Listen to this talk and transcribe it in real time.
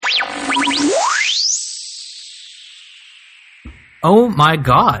Oh my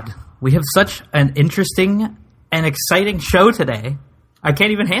God. We have such an interesting and exciting show today. I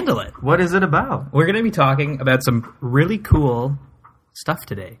can't even handle it. What is it about? We're going to be talking about some really cool stuff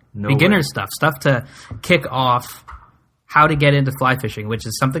today. Beginner stuff to kick off how to get into fly fishing, which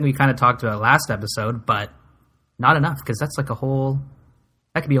is something we kind of talked about last episode, but not enough because that's like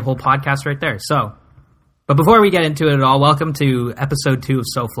that could be a whole podcast right there. So, but before we get into it at all, welcome to episode 2 of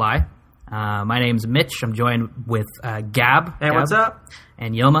SoFly. My name's Mitch. I'm joined with Gab. Hey, what's up?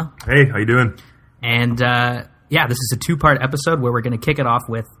 And Yilma. Hey, how you doing? And this is a 2-part episode where we're going to kick it off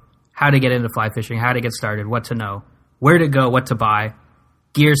with how to get into fly fishing, how to get started, what to know, where to go, what to buy,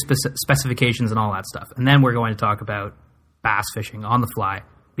 gear specifications, and all that stuff. And then we're going to talk about bass fishing on the fly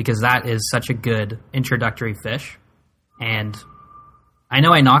because that is such a good introductory fish. And I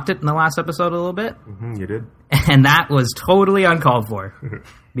know I knocked it in the last episode a little bit. Mm-hmm, you did. And that was totally uncalled for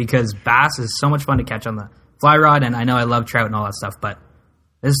because bass is so much fun to catch on the fly rod. And I know I love trout and all that stuff, but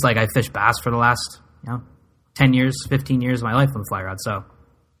this is like I fished bass for the last, 10 years, 15 years of my life on the fly rod. So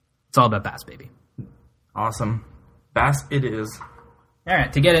it's all about bass, baby. Awesome. Bass it is. All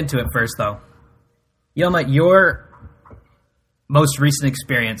right, to get into it first, though. Yilma, your most recent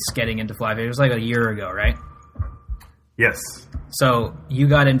experience getting into fly fishing was like a year ago, right? Yes. So you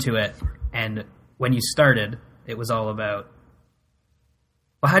got into it, and when you started, it was all about...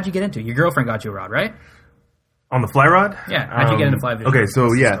 Well, how'd you get into it? Your girlfriend got you a rod, right? On the fly rod? Yeah, how'd you get into fly fishing? Okay, so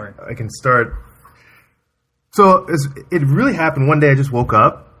I can start... So it really happened one day. I just woke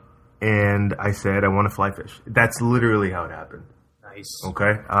up, and I said, I want to fly fish. That's literally how it happened. Nice.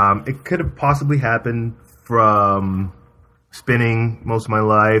 Okay? It could have possibly happened from spinning most of my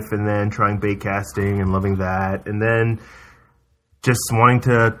life and then trying bait casting and loving that and then just wanting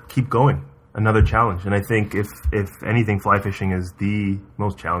to keep going. Another challenge. And I think if anything, fly fishing is the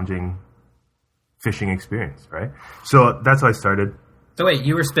most challenging fishing experience, right? So that's how I started. So wait,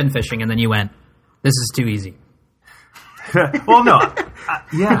 you were spin fishing and then you went, this is too easy. Well, no.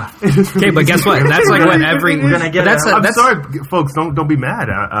 Yeah. Okay, but guess what? That's like what every... We're gonna get I'm sorry, folks. Don't be mad.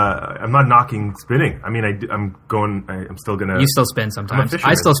 I'm not knocking spinning. I mean, I'm still gonna. You still spin sometimes.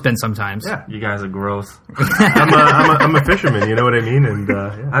 I still spin sometimes. Yeah. You guys are gross. I'm a fisherman. You know what I mean? And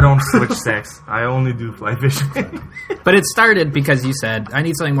yeah. I don't switch sex. I only do fly fishing. But it started because you said, I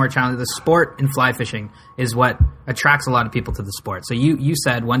need something more challenging. The sport in fly fishing is what attracts a lot of people to the sport. So you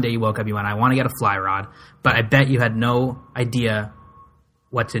said one day you woke up, you went, I want to get a fly rod, but I bet you had no idea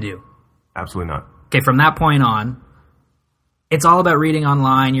what to do. Absolutely not. Okay, from that point on, it's all about reading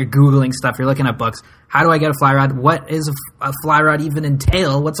online, you're Googling stuff, you're looking at books. How do I get a fly rod? What is a fly rod even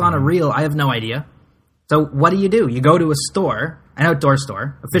entail? What's on a reel? I have no idea. So what do? You go to a store, an outdoor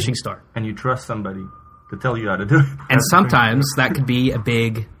store, a fishing store. And you trust somebody to tell you how to do it. And sometimes that could be a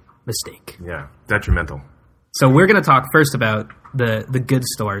big mistake. Yeah, detrimental. So we're going to talk first about the good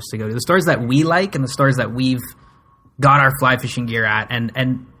stores to go to. The stores that we like and the stores that we've got our fly fishing gear at.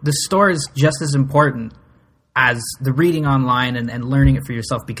 And the store is just as important as the reading online and learning it for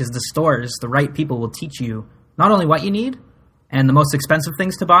yourself because the stores, the right people will teach you not only what you need and the most expensive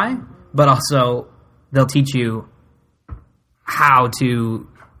things to buy, but also they'll teach you how to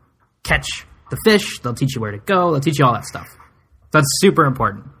catch the fish. They'll teach you where to go. They'll teach you all that stuff. So that's super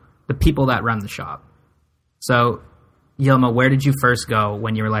important. The people that run the shop. So, Yilma, where did you first go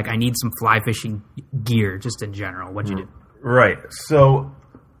when you were like, I need some fly fishing gear, just in general? What'd you do? Right. So,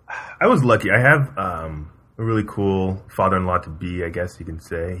 I was lucky. I have a really cool father-in-law-to-be, I guess you can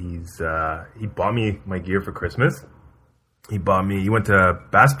say. He bought me my gear for Christmas. He went to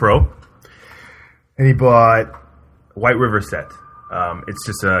Bass Pro, and he bought White River set. It's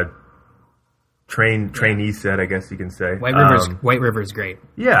just a trainee set, I guess you can say. White River's great.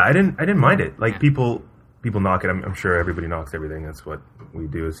 Yeah, I didn't mind it. Like people knock it. I'm sure everybody knocks everything. That's what we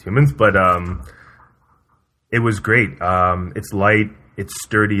do as humans. But it was great. It's light. It's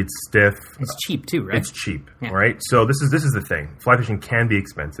sturdy. It's stiff. It's cheap too, right? It's cheap, right? So this is the thing. Fly fishing can be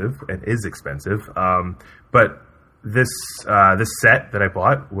expensive. It is expensive. But this set that I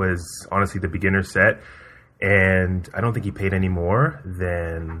bought was honestly the beginner set, and I don't think he paid any more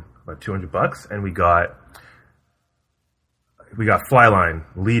than about $200, and we got fly line,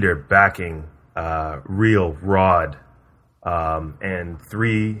 leader, backing, reel, rod, and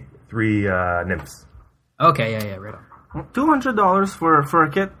three nymphs. Okay, yeah, right on. $200 for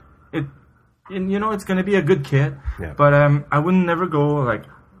a kit. It's going to be a good kit. Yeah. But I would never go like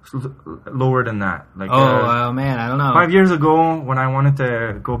lower than that. Like man, I don't know. 5 years ago, when I wanted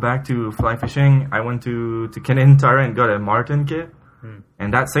to go back to fly fishing, I went to Canadian Tire and got a Martin kit.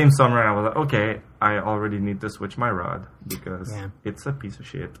 And that same summer, I was like, okay, I already need to switch my rod because it's a piece of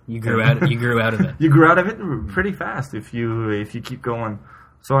shit. You grew out of it. You grew out of it pretty fast if you keep going.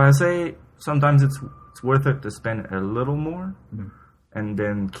 So I say sometimes it's worth it to spend a little more and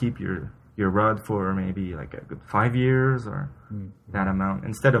then keep your rod for maybe like a good 5 years or that amount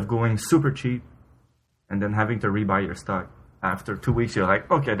instead of going super cheap and then having to rebuy your stock after 2 weeks. You're like,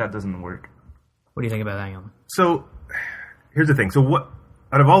 okay, that doesn't work. What do you think about that, Yoman? So here's the thing. So what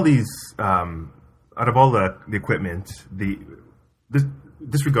out of all these, out of all the equipment,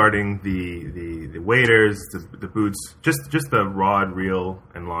 disregarding the waders, the boots, just the rod, reel,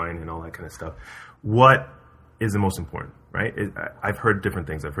 and line, and all that kind of stuff, what is the most important, right? I've heard different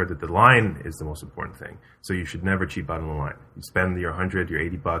things. I've heard that the line is the most important thing. So you should never cheap out on the line. You spend your $100, your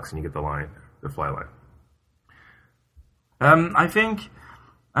 $80, and you get the line, the fly line.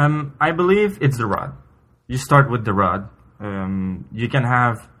 I believe it's the rod. You start with the rod. You can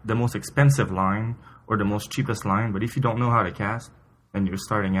have the most expensive line or the most cheapest line, but if you don't know how to cast and you're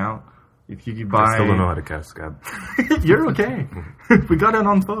starting out, if you buy... I still don't know how to cast, Gab. You're okay. We got it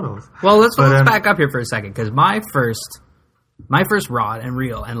on photos. Well, let's back up here for a second, because my first rod and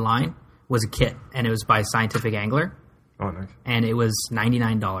reel and line was a kit, and it was by Scientific Angler. Oh, nice. And it was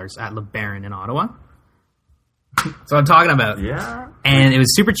 $99 at LeBaron in Ottawa. So I'm talking about. Yeah. And it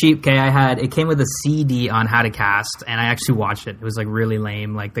was super cheap. Okay, it came with a CD on how to cast, and I actually watched it. It was like really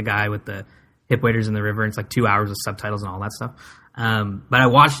lame, like the guy with the hip waders in the river. It's like 2 hours of subtitles and all that stuff. But I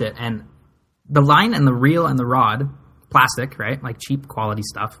watched it, and the line and the reel and the rod, plastic, right? Like cheap quality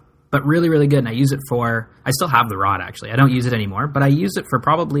stuff, but really, really good. And I use it I still have the rod actually. I don't use it anymore, but I used it for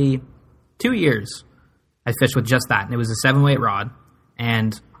probably 2 years. I fished with just that, and it was a 7-weight rod,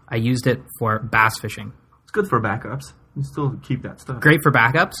 and I used it for bass fishing. It's good for backups. You still keep that stuff. Great for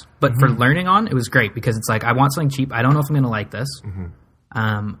backups, but for learning on, it was great because it's like, I want something cheap. I don't know if I'm going to like this.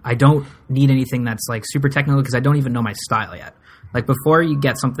 I don't need anything that's like super technical because I don't even know my style yet. Like before you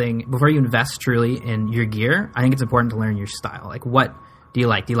invest truly in your gear, I think it's important to learn your style. Like what do you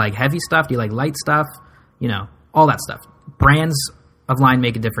like? Do you like heavy stuff? Do you like light stuff? You know, all that stuff. Brands of line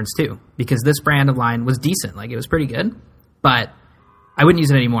make a difference too, because this brand of line was decent. Like it was pretty good, but I wouldn't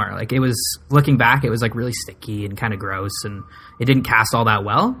use it anymore. Like it was, looking back, it was like really sticky and kind of gross, and it didn't cast all that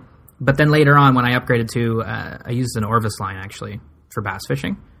well. But then later on, when I upgraded to, I used an Orvis line actually for bass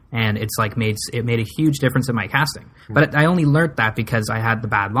fishing, and it's like made a huge difference in my casting. But I only learned that because I had the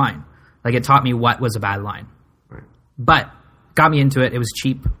bad line. Like it taught me what was a bad line. Right. But got me into it. It was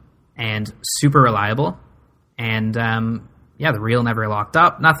cheap and super reliable, and the reel never locked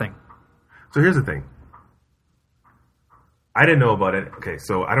up. Nothing. So here's the thing. I didn't know about it. Okay,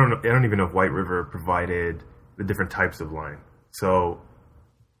 so I don't even know if White River provided the different types of line. So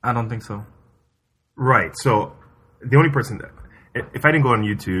I don't think so. Right. So the only person that, if I didn't go on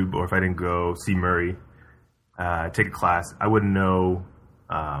YouTube or if I didn't go see Murray take a class, I wouldn't know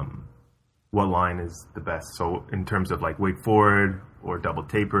what line is the best. So in terms of like weight forward or double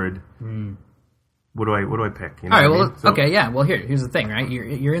tapered, what do I pick? You know all right. what I Well, mean? So, okay. Yeah. Well, here's the thing, right?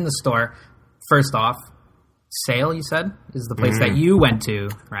 You're in the store. First off, Sale, you said, is the place that you went to,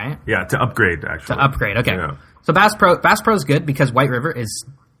 right? Yeah, to upgrade actually. To upgrade. Okay. Yeah. So Bass Pro is good because White River is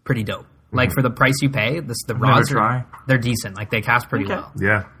pretty dope. Like for the price you pay, the rods they're decent. Like they cast pretty well.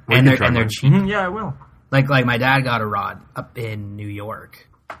 Yeah. And they're cheap. Yeah, I will. Like my dad got a rod up in New York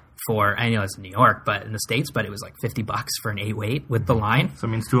for, I know it's in New York, but in the States, but it was like $50 for an 8-weight with the line. So it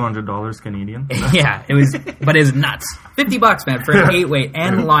means $200 Canadian. Yeah, it was nuts. $50, man, for an 8-weight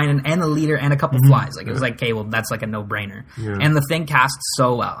and the line and the leader and a couple flies. Like it was like, okay, well that's like a no-brainer. Yeah. And the thing casts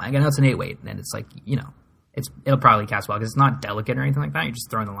so well. Like, I know it's an 8-weight, and it's like, you know, it'll probably cast well because it's not delicate or anything like that. You're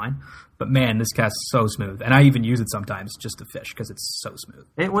just throwing the line. But man, this casts so smooth, and I even use it sometimes just to fish because it's so smooth.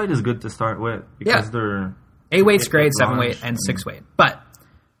 8-weight is good to start with because they're 8-weight's great, 7-weight, and 6-weight. But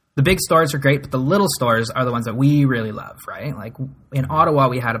the big stores are great, but the little stores are the ones that we really love, right? Like in Ottawa,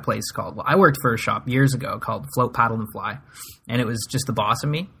 we had a place I worked for a shop years ago called Float, Paddle, and Fly, and it was just the boss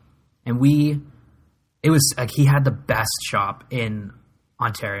and me, and it was like he had the best shop in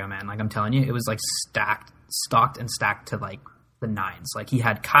Ontario, man. Like I'm telling you, it was like stocked and stacked to like the nines. Like he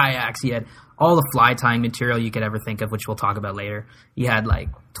had kayaks, he had all the fly tying material you could ever think of, which we'll talk about later. He had like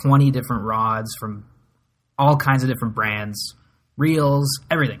 20 different rods from all kinds of different brands, reels,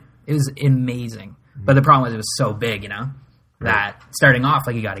 everything. It was amazing. But the problem was it was so big, you know, that starting off,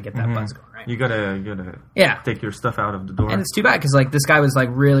 like you got to get that buzz going, right? You gotta take your stuff out of the door. And it's too bad because like this guy was like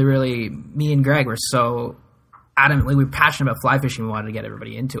really, really, me and Greg were so adamantly, we were passionate about fly fishing. We wanted to get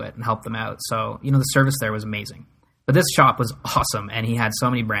everybody into it and help them out. So, you know, the service there was amazing. But this shop was awesome, and he had so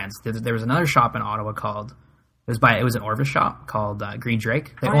many brands. There was another shop in Ottawa called It was an Orvis shop called Green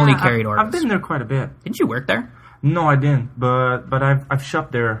Drake. They only carried Orvis. I've been there quite a bit. Didn't you work there? No, I didn't, but I've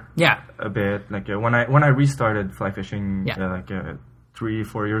shopped there Yeah. a bit. Like when I restarted fly fishing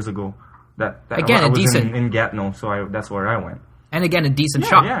 3-4 years ago. That Again, I a was decent- in Gatineau, so that's where I went. And again, a decent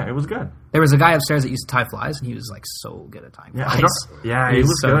shop. Yeah, it was good. There was a guy upstairs that used to tie flies, and he was like so good at tying flies. It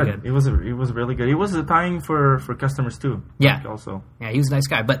was so good. It was really good. It was tying for customers too. Yeah. Like, also. Yeah, he was a nice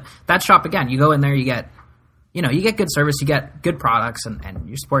guy. But that shop, again, you go in there, you get good service, you get good products, and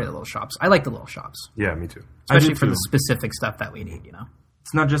you're supporting the little shops. I like the little shops, Yeah, me too. especially do for too. the specific stuff that we need,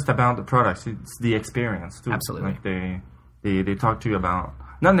 It's not just about the products; it's the experience too. Absolutely. Like they talk to you about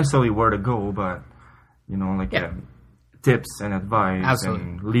not necessarily where to go, but tips and advice Absolutely.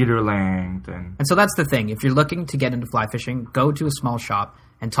 and leader length and And so that's the thing. If you're looking to get into fly fishing, go to a small shop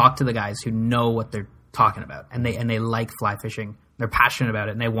and talk to the guys who know what they're talking about, and they like fly fishing. They're passionate about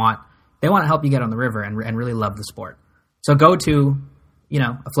it, and they want to help you get on the river and really love the sport. So go to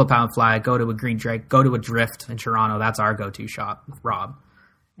a Flip Out and Fly, go to a Green Drake, go to a Drift in Toronto. That's our go-to shop with Rob,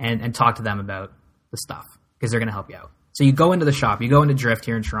 and talk to them about the stuff because they're going to help you out. So you go into the shop, you go into Drift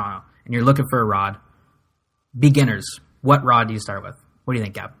here in Toronto, and you're looking for a rod. Beginners, what rod do you start with? What do you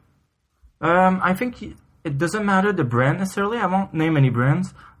think, Gab? I think it doesn't matter the brand necessarily. I won't name any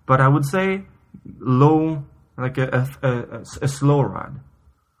brands, but I would say low, like a slow rod.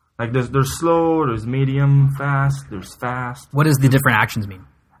 Like there's slow, there's medium, fast, there's fast. What does the different actions mean?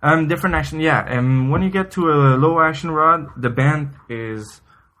 Different action, yeah. And when you get to a low action rod, the bend is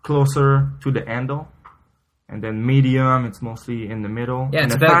closer to the handle. And then medium, it's mostly in the middle. Yeah,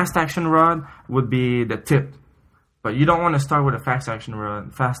 and it's a about- fast action rod would be the tip. But you don't want to start with a fast action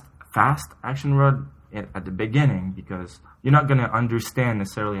rod, fast action rod at the beginning because you're not going to understand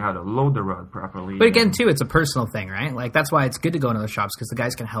necessarily how to load the rod properly. But again, too, it's a personal thing, right? Like that's why it's good to go into the shops because the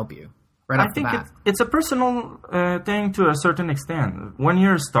guys can help you right I off the think bat. it's a personal thing to a certain extent. When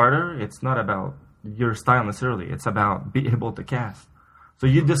you're a starter, it's not about your style necessarily. It's about being able to cast. So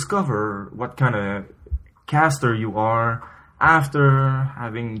you discover what kind of caster you are after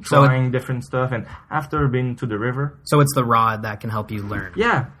having trying different stuff and after being to the river. So it's the rod that can help you learn.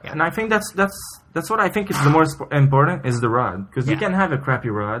 Yeah, and I think that's what I think is the most important is the rod because you can have a crappy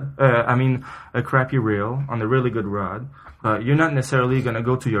rod. A crappy reel on a really good rod, but you're not necessarily going to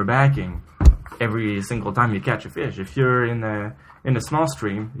go to your backing every single time you catch a fish. If you're in a small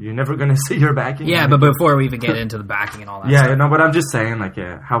stream, you're never going to see your backing. Yeah, but before we even get into the backing and all that yeah, stuff. no, but I'm just saying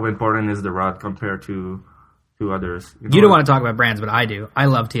how important is the rod compared to others. You don't want to talk about brands, but I do. I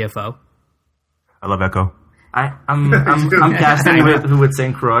love TFO. I love Echo. I'm casting with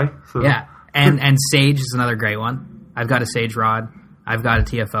St. Croix. So. Yeah, and Sage is another great one. I've got a Sage rod. I've got a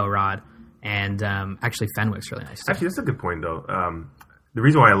TFO rod. And actually Fenwick's really nice too. Actually, that's a good point, though. The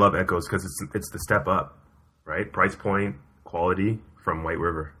reason why I love Echo is because it's the step up, right? Price point, quality from White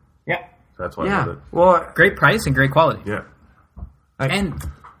River. Yeah. So that's why I love it. Well, Great price and great quality. Yeah. And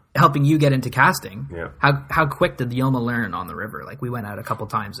helping you get into casting. Yeah. How quick did Yilma learn on the river? Like we went out a couple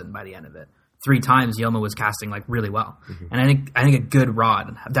times, and by the end of it, 3 times Yilma was casting like really well. Mm-hmm. And I think a good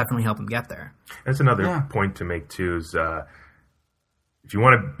rod definitely helped him get there. That's another point to make too. Is if you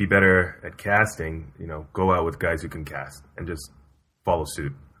want to be better at casting, go out with guys who can cast and just follow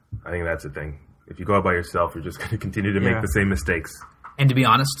suit. I think that's the thing. If you go out by yourself, you're just going to continue to make the same mistakes. And to be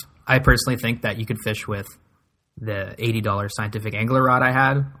honest, I personally think that you could fish with the $80 Scientific Angler rod I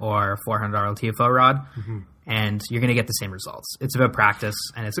had or $400 TFO rod, and you're going to get the same results. It's about practice,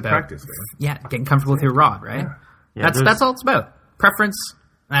 and it's about practice, man. getting comfortable with your rod, right? Yeah, That's all it's about. Preference,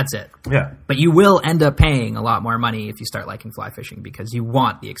 that's it. Yeah. But you will end up paying a lot more money if you start liking fly fishing because you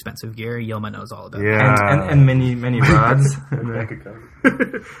want the expensive gear. Yilma knows all about that. and many rods.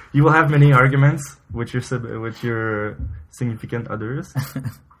 You will have many arguments with your significant others.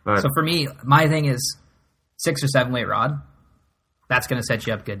 But So for me, my thing is 6 or 7 weight rod. That's going to set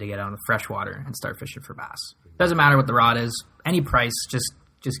you up good to get on the fresh water and start fishing for bass. Doesn't matter what the rod is, any price,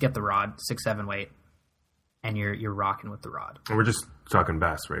 just get the rod 6-7 weight, and you're rocking with the rod. And we're just talking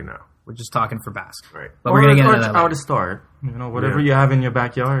bass right now. We're just talking for bass, Right. But we're going to get into that how later. to start. Whatever you have in your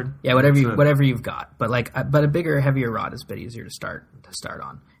backyard. Yeah, whatever you've got. But but a bigger, heavier rod is a bit easier to start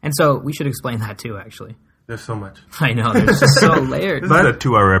on. And so we should explain that too. Actually, There's so much. I know there's just so layered. This is a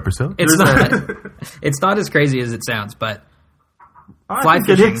 2-hour episode. It's not as crazy as it sounds, but I fly think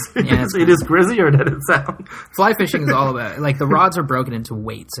it fishing. is. Yeah, It is crazier than it sounds. fly fishing is all about like the rods are broken into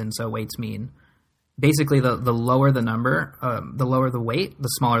weights, and so weights mean basically the lower the number, the lower the weight, the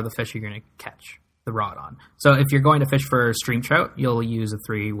smaller the fish you're going to catch the rod on. So if you're going to fish for stream trout, you'll use a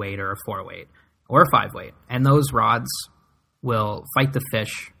 3 weight or a 4 weight or a 5 weight, and those rods will fight the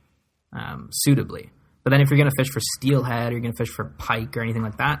fish suitably. But then if you're going to fish for steelhead or you're going to fish for pike or anything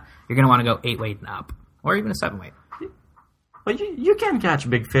like that, you're going to want to go 8-weight and up, or even a 7-weight. But you can catch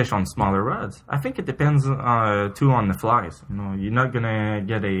big fish on smaller rods. I think it depends too on the flies. You know, you're not gonna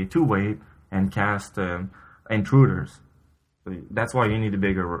get a 2-weight and cast intruders. That's why you need a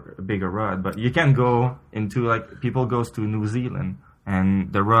bigger rod. But you can go into, like, people goes to New Zealand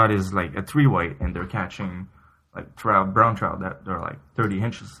and the rod is like a 3-weight and they're catching like brown trout that they're like 30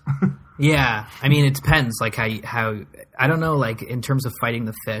 inches. Yeah, I mean, it depends. Like how I don't know. Like in terms of fighting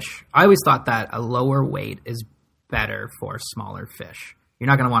the fish, I always thought that a lower weight is better for smaller fish. You're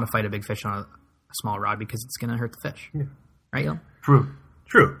not going to want to fight a big fish on a small rod because it's going to hurt the fish. Yeah. Right, Yo? True.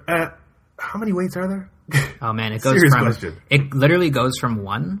 How many weights are there? Oh man, it goes Serious from question. It literally goes from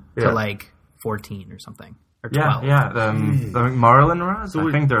 1 to like 14 or something, or 12. The marlin rods. I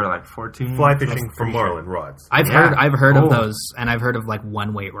think they're like 14. Fly fishing for marlin rods. I've heard of those, and I've heard of like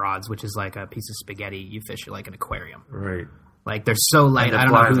 1-weight rods, which is like a piece of spaghetti you fish at like an aquarium. Right. Like they're so light, I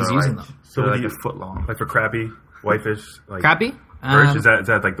don't know who's using them. So like a foot long. Like for crappie, whitefish, like Crappie? perch, is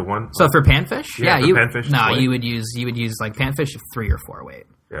that like the one? So for panfish, Yeah, for panfish, you would use like panfish 3 or 4 weight.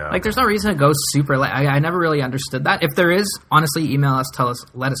 Yeah. Like there's no reason to go super light. I never really understood that. If there is, honestly, email us,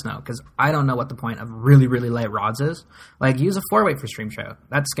 let us know, because I don't know what the point of really, really light rods is. Like use a 4-weight for stream trout.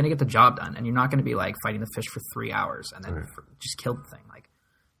 That's going to get the job done, and you're not going to be like fighting the fish for 3 hours and then just kill the thing. Like,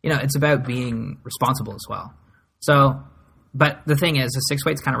 it's about being responsible as well. So, but the thing is, a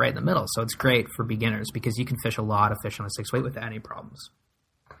 6-weight's kind of right in the middle, so it's great for beginners because you can fish a lot of fish on a 6-weight without any problems.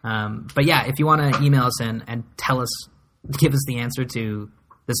 But yeah, if you want to email us in and give us the answer to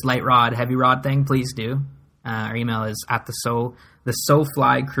this light rod, heavy rod thing, please do. Our email is at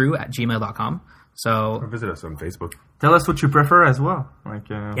thesoflycrew@gmail.com. So, or visit us on Facebook. Tell us what you prefer as well. Like,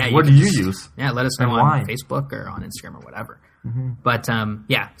 what do you use? Yeah, let us know on Facebook or on Instagram or whatever. Mm-hmm. But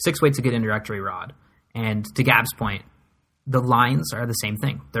 6-weight's a good introductory rod. And to Gab's point, the lines are the same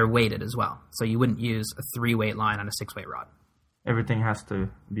thing. They're weighted as well. So you wouldn't use a 3-weight line on a 6-weight rod. Everything has to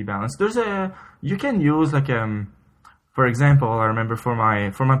be balanced. You can use like for example, I remember for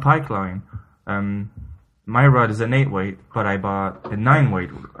my pike line, my rod is an 8-weight, but I bought a 9-weight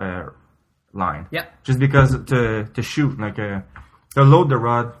line. Yeah. Just because to shoot to load the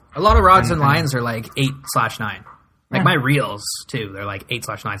rod. A lot of rods and lines are like 8/9. Like my reels too, they're like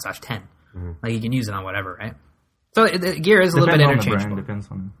 8/9/10. Mm-hmm. Like you can use it on whatever, right? So the gear is a little bit interchangeable. Depends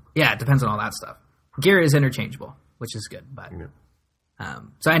on. Yeah, it depends on all that stuff. Gear is interchangeable, which is good. But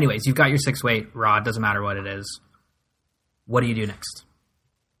so, anyways, you've got your 6-weight rod. Doesn't matter what it is. What do you do next?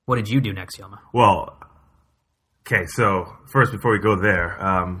 What did you do next, Yoma? Well, okay. So first, before we go there,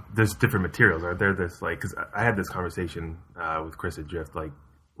 there's different materials. Are there because I had this conversation with Chris at Drift, like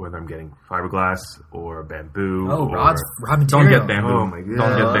whether I'm getting fiberglass or bamboo. Oh, rod material. Don't get bamboo. Oh my god!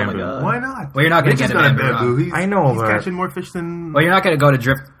 Don't get bamboo. Why not? Well, you're not going to get a bamboo. I know. He's catching more fish than. Well, you're not going to go to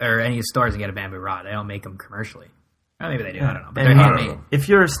Drift or any stores and get a bamboo rod. They don't make them commercially. Well, maybe they do. I don't know. But they're handmade.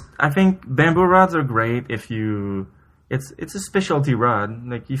 I think bamboo rods are great if you. It's a specialty rod.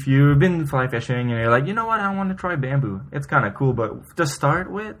 Like if you've been fly fishing and you're like, you know what, I want to try bamboo. It's kind of cool, but to start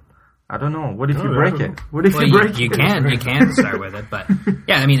with, I don't know. What if you break it? What if you break it? You can start with it, but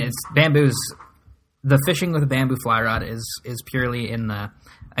yeah, I mean, it's bamboo's. The fishing with a bamboo fly rod is purely in the.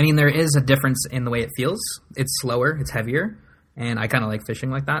 I mean, there is a difference in the way it feels. It's slower, it's heavier, and I kind of like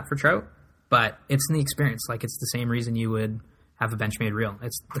fishing like that for trout. But it's in the experience. Like it's the same reason you would have a Benchmade reel.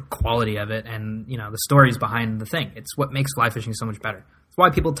 It's the quality of it and, the stories behind the thing. It's what makes fly fishing so much better. It's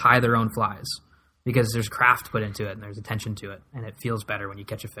why people tie their own flies, because there's craft put into it and there's attention to it, and it feels better when you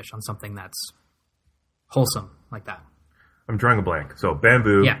catch a fish on something that's wholesome like that. I'm drawing a blank. So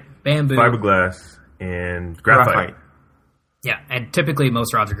bamboo, bamboo, fiberglass, and graphite. Yeah, and typically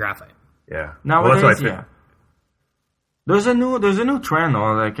most rods are graphite. Yeah. Nowadays, There's a new trend,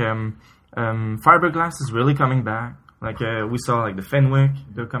 though. Like fiberglass is really coming back. Like we saw, like the Fenwick,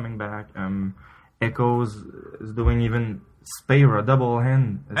 they're coming back. Echoes is doing even Speyra double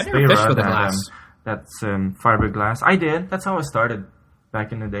hand. I never fished with a glass. That's fiberglass. I did. That's how I started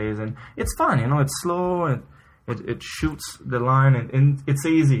back in the days, and it's fun. It's slow and it shoots the line, and it's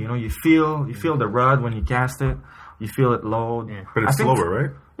easy. You feel the rod when you cast it. You feel it load. Yeah. But it's slower, right?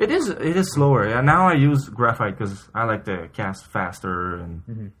 It is slower. Yeah. Now I use graphite because I like to cast faster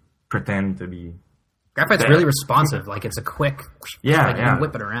and pretend to be. Graphite's really responsive. Like it's a quick. You can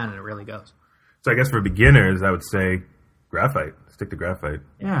whip it around and it really goes. So I guess for beginners, I would say graphite. Stick to graphite.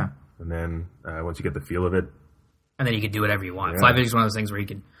 Yeah. And then once you get the feel of it, and then you can do whatever you want. Yeah. Fly fishing is one of those things where you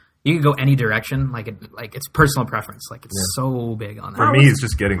can go any direction. Like it's personal preference. Like it's so big on that. For me, it's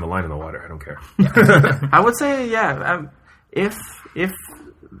just getting the line in the water. I don't care. Yeah. I would say if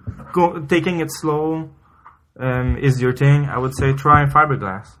taking it slow is your thing, I would say try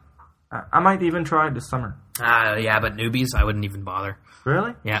fiberglass. I might even try it this summer. Yeah, but newbies, I wouldn't even bother.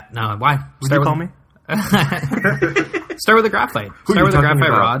 Really? Yeah, no, why? Would you call me? Start with a graphite. Start with a graphite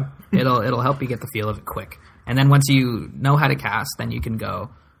rod. It'll help you get the feel of it quick. And then once you know how to cast, then you can go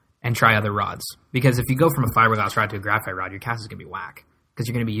and try other rods. Because if you go from a fiberglass rod to a graphite rod, your cast is going to be whack. Because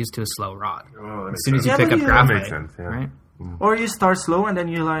you're going to be used to a slow rod. Oh, as soon as you Yeah, pick but up you- graphite, That makes sense, yeah. right? Or you start slow and then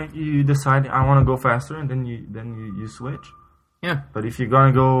you decide I want to go faster, and then you switch. Yeah. But if you're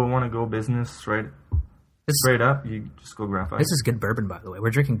want to go business straight up, you just go graphite. This is good bourbon, by the way. We're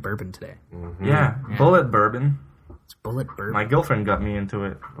drinking bourbon today. Yeah, Bullet bourbon. It's Bullet bourbon. My girlfriend got me into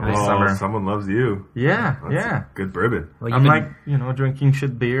it this Oh, summer. someone loves you. Yeah, That's yeah. good bourbon. Well, I'm you've been- like, drinking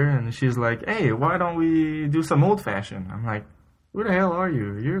shit beer, and she's like, "Hey, why don't we do some old fashioned?" I'm like, "Who the hell are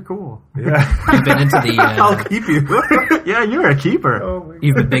you? You're cool." Yeah. you've been into the I'll keep you. Yeah, you're a keeper. Oh,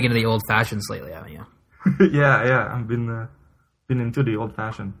 you've been big into the old fashions lately, haven't you? Yeah. I've been into the old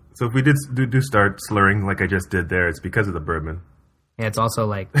fashioned. So if we do start slurring like I just did there, it's because of the bourbon. Yeah, it's also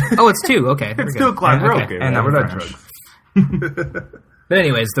like, oh, it's 2. Okay, It's 2 o'clock. We're okay. And man. We're not fresh. drugs. But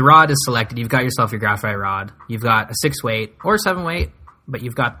anyways, the rod is selected. You've got yourself your graphite rod. You've got a 6-weight or 7-weight, but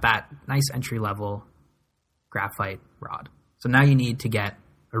you've got that nice entry level graphite rod. So now you need to get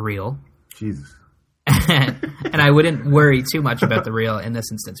a reel. Jesus. And I wouldn't worry too much about the reel in this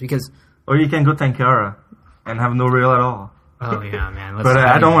instance because, Or you can go Tenkara and have no reel at all. oh yeah, man. But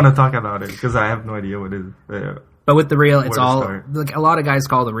I don't want to talk about it because I have no idea what it is. But with the reel, it's to all start. like a lot of guys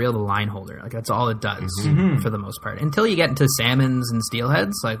call the reel the line holder. Like that's all it does for the most part. Until you get into salmons and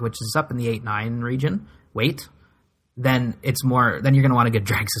steelheads, like which is up in the 8-9 region weight, then it's more. Then you're going to want a good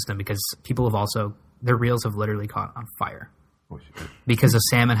drag system because people have also their reels have literally caught on fire Oh, shit. because a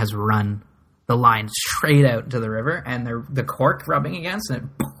salmon has run the line straight out into the river and the cork rubbing against and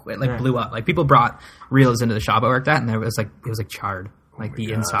it blew up. Like people brought reels into the shop I worked at and it was like charred. Like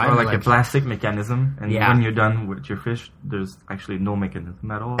the inside, Or like a plastic mechanism, and Yeah. when you're done with your fish, there's actually no mechanism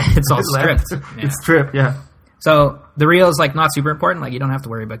at all. It's all left. stripped. Yeah. It's stripped, yeah. So the reel is like not super important. Like you don't have to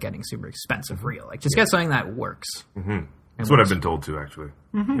worry about getting a super expensive reel. Like just get something that works. That's what I've been told too, actually.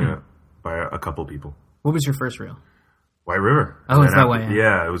 Yeah, by a couple people. What was your first reel? White River. Oh, is And that I- why?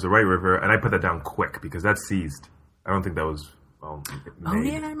 Yeah, it was the White River, and I put that down quick because that's seized. I don't think that was Oh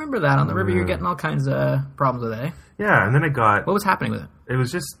made. yeah, I remember that on the river. You're getting all kinds of problems with it. Eh? Yeah, and then I got. What was happening with it? It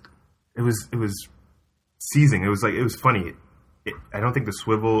was just. It was seizing. It was funny. I don't think the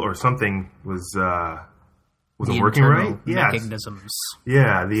swivel or something wasn't The working internal right. Yes. mechanisms.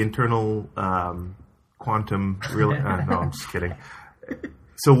 Yeah, the internal quantum real. No, I'm just kidding.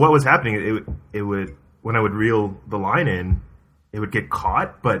 So what was happening? It would when I would reel the line in, it would get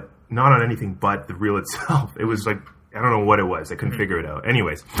caught, but not on anything but the reel itself. It was like I don't know what it was. I couldn't figure it out.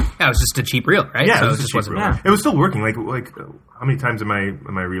 Anyways, Yeah, it was just a cheap reel, right? yeah, so it was just just wasn't. cheap reel. It was still working. Like how many times am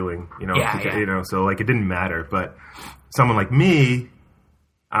I reeling? You know, Yeah, because, yeah. you know. So like it didn't matter. But someone like me,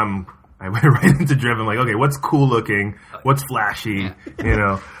 I went right into driven. Like, okay, what's cool looking? What's flashy? You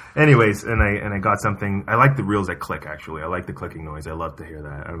know. Anyways, and I got something. I like the reels that click. Actually, I like the clicking noise. I love to hear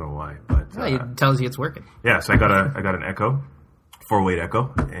that. I don't know why, but Well, it tells you it's working. yeah. So I got an Echo, 4-weight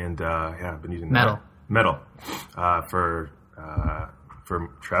Echo, and yeah, I've been using Metal. that. Metal for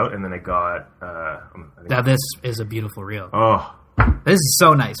trout, and then I got. I think, Now this is a beautiful reel. oh This is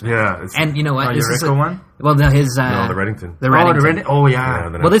so nice, man. yeah, it's, And you know what? Oh, this your is Rico one? Well, the Reddington. The Oh, Reddington. the red. Oh, yeah.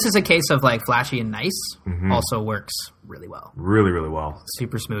 Yeah, Well, this is a case of like flashy and nice. Also works really well. really really well.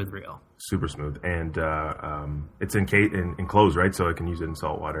 Super smooth reel. Super smooth, and it's enclosed, right? So I can use it in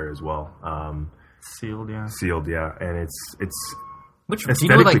salt water as well. Sealed, yeah. Sealed, yeah, and it's Which do you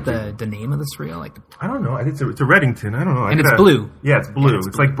know like Aesthetically the name of this reel? Like I don't know. I think it's a Reddington. I don't know. And it's blue. Yeah, it's blue. Yeah, it's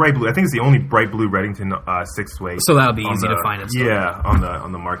it's like bright blue. I think it's the only bright blue Reddington 6-weight. so that would be on easy the- to find. It still. Yeah,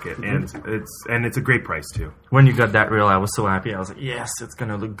 on the market, and it's a great price too. When you got that reel, I was so happy. I was like, yes, it's going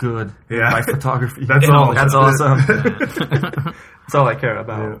to look good. Yeah. My photography. That's all. That's awesome. That's all I care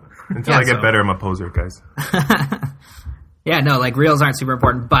about. Until Yeah, I get so- better, I'm a poser, guys. Yeah, no, like reels aren't super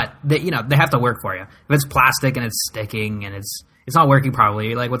important, but they have to work for you. If it's plastic and it's sticking and it's not working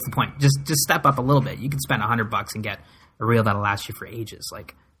properly, like what's the point? Just step up a little bit. You can spend $100 and get a reel that'll last you for ages.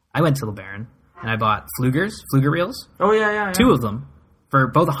 Like I went to LeBaron and I bought Fluger reels, Oh, yeah. 2 of them for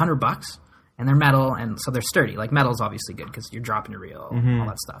both $100, and they're metal and so they're sturdy. Like metal's obviously good because you're dropping your reel, all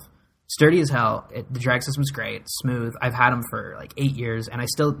that stuff. Sturdy as hell. The drag system's great, smooth. I've had them for like 8 years, and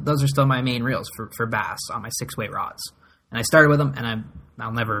those are still my main reels for bass on my 6-weight rods. And I started with them, and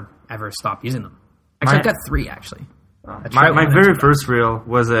I'll never ever stop using them. Actually, I've got 3 actually. A trout My one and very two first reel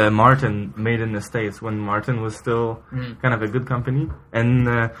was a Martin made in the States when Martin was still kind of a good company. And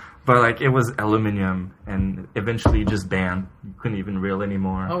but like it was aluminum, and eventually just banned. You couldn't even reel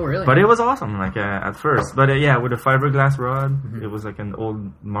anymore. Oh, really? But it was awesome, like at first. But yeah, with a fiberglass rod, it was like an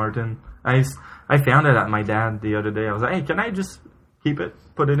old Martin. I found it at my dad the other day. I was like, hey, can I just keep it,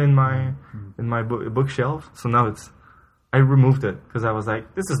 put it in my bookshelf? So now I removed it because I was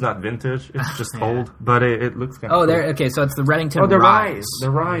like, this is not vintage. It's just old, but it looks kind of Oh, cool. there. Okay, so it's the Reddington the Rise.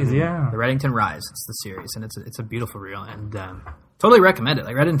 Rise, yeah. The Reddington Rise. It's the series, and it's a beautiful reel, and totally recommend it.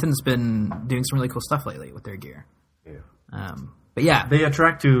 Like Reddington's been doing some really cool stuff lately with their gear. Yeah. But yeah, They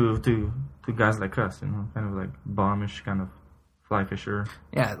attract to guys like us, kind of like bombish kind of fly fisher.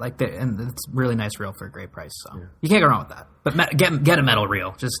 yeah, and it's a really nice reel for a great price. So you can't go wrong with that. But get a metal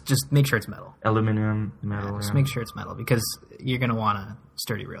reel. Just make sure it's metal. Aluminum, metal. Just make sure it's metal because you're gonna want a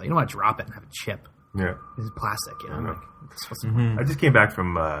sturdy reel. You don't want to drop it and have it chip. Yeah. It's plastic, you know. know. Like, that's what's the point. I just came back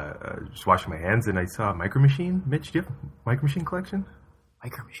from just washing my hands, and I saw a Micro Machine. Mitch, do you have a Micro Machine collection?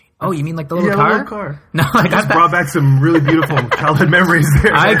 Micro Machine. Oh, you mean like the little Yeah, car? the little car. No, I got that. Brought back some really beautiful childhood memories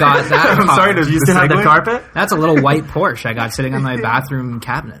there. I got that I'm car. sorry to Do you still have the segue. carpet? That's a little white Porsche I got sitting on my bathroom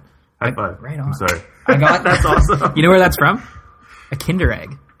cabinet. High five. Right on. I'm sorry. I got That's awesome. You know where that's from? A Kinder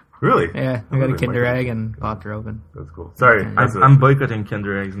Egg. Really? Yeah, I got a Kinder Egg and popped her open. That's cool. Sorry. That's I'm boycotting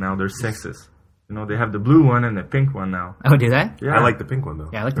Kinder Eggs now. They're sexist. They have the blue one and the pink one now. Oh, do they? Yeah. I like the pink one, though.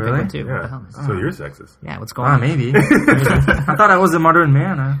 Yeah, I like the Really? pink one too. What the hell? So you're sexist. Yeah, what's going on? Maybe. I thought I was a modern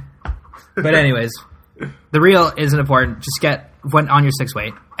man. Huh? But anyways, the reel isn't important. Just get one on your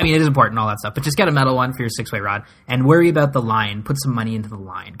 6-weight. I mean, it is important, all that stuff, but just get a metal one for your 6-weight rod and worry about the line. Put some money into the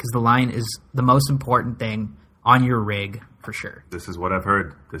line because the line is the most important thing on your rig for sure. This is what I've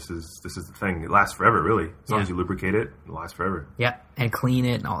heard. This is the thing. It lasts forever, really. As long Yeah. as you lubricate it, it lasts forever. Yeah, and clean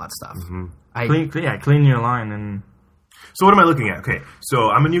it and all that stuff. Clean your line and So what am I looking at? Okay, so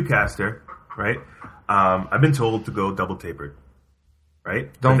I'm a new caster, right? I've been told to go double tapered, right?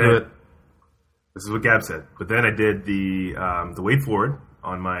 don't But do then- it. This is what Gab said. But then I did the weight forward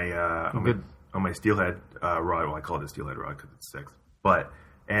on my on my steelhead rod. Well, I call it a steelhead rod because it's 6.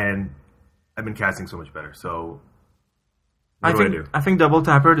 And I've been casting so much better. So what do? I think double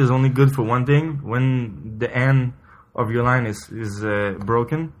tapered is only good for one thing. When the end of your line is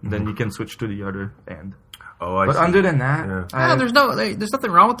broken, then you can switch to the other end. Oh, I But see. other than that, Yeah. There's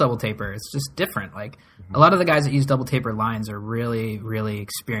nothing wrong with double taper. It's just different. Like a lot of the guys that use double taper lines are really, really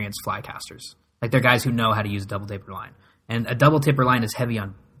experienced fly casters. Like they're guys who know how to use a double taper line. And a double taper line is heavy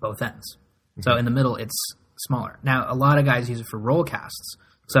on both ends. So in the middle, it's smaller. Now, a lot of guys use it for roll casts.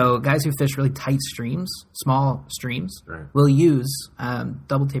 So guys who fish really tight streams, small streams, Right. will use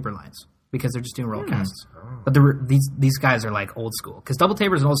double taper lines because they're just doing roll casts. But these guys are like old school because double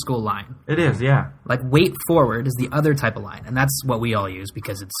taper is an old school line. it is, yeah. Like weight forward is the other type of line, and that's what we all use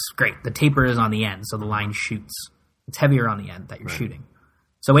because it's great. The taper is on the end, so the line shoots. It's heavier on the end that you're shooting.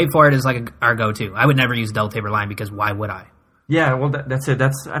 So weight forward is like our go-to. I would never use double taper line because why would I? Yeah, well, that's it.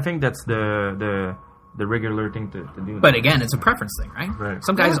 I think that's the regular thing to do. But again, it's a preference thing, right? Right.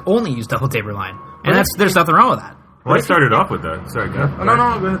 Some guys only use double taper line, and there's nothing wrong with that. Well, I started off with that. Sorry, Gab.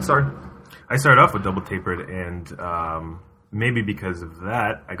 no, go ahead. Sorry. I started off with double tapered, and maybe because of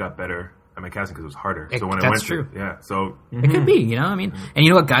that, I got better at my casting because it was harder. So when I That's went true. yeah. So It could be, you know. I mean, and you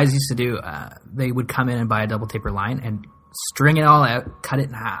know what guys used to do? They would come in and buy a double taper line and string it all out, cut it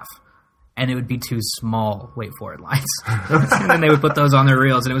in half, and it would be 2 small weight forward lines. And then they would put those on their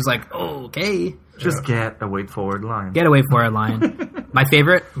reels, and it was like, oh, okay, Just get a weight forward line. get a weight forward line. My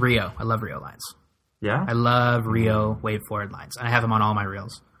favorite, Rio. I love Rio lines. Yeah. I love Rio weight forward lines. I have them on all my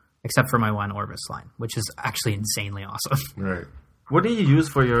reels, except for my one Orbis line, which is actually insanely awesome. right. What do you use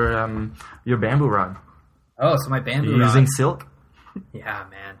for your bamboo rod? Oh, so my bamboo Are you rod. using silk? Yeah,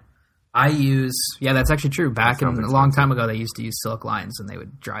 man. That's actually true. Back in sounds a long time ago, they used to use silk lines and they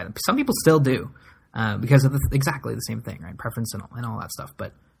would dry them. Some people still do because of exactly the same thing, right? Preference and all that stuff.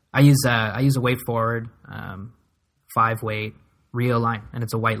 But I use a weight forward 5-weight Rio line, and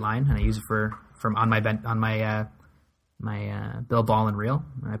it's a white line, and I use it on my bill ball and reel,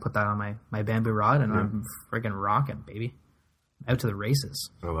 and I put that on my bamboo rod, and I'm friggin' rocking, baby, out to the races.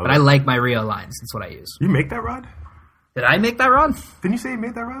 love But it. I like my Rio lines. That's what I use. You make that rod? Did I make that rod? Didn't you say you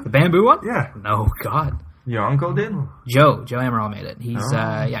made that rod? The bamboo one? Yeah. No, God. Your uncle did? Joe Amaral made it. He's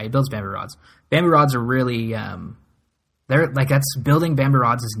he builds bamboo rods. Bamboo rods are really they're like that's building bamboo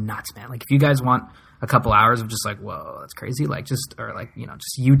rods is nuts, man. Like if you guys want a couple hours of just like, whoa, that's crazy, like just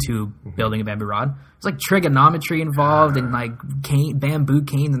YouTube building a bamboo rod. There's like trigonometry involved and like bamboo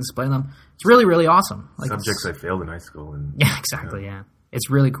canes and splitting them. It's really, really awesome. Like Subjects I failed in high school. And yeah, exactly, yeah. It's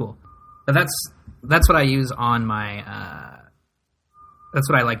really cool. But that's what I use on my that's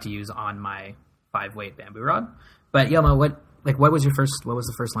what I like to use on my 5-weight bamboo rod. But Yelmo, like what was the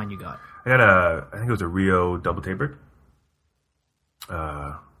first line you got? I got I think it was a Rio double tapered.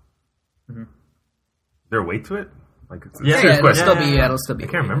 Is there a weight to it? Like, it's a Yeah, serious it'll question. still be. I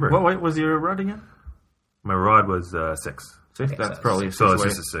can't remember. What weight was your rod again? My rod was 6. 6. Okay, That's so probably a So 6 it's weight.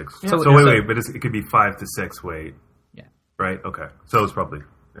 just a 6. Yeah. So So- wait, but it could be 5 to 6 weight, Yeah. right? Okay. So it's probably...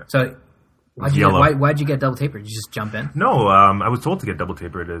 Yeah. So why'd you, yellow. why'd you get double tapered? Did you just jump in? No, I was told to get double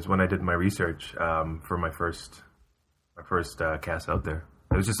tapered is when I did my research for my first cast out there.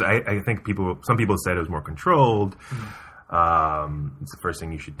 It was just I think some people said it was more controlled. It's the first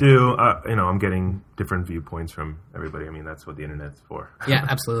thing you should do. I'm getting different viewpoints from everybody. I mean, that's what the internet's for. Yeah,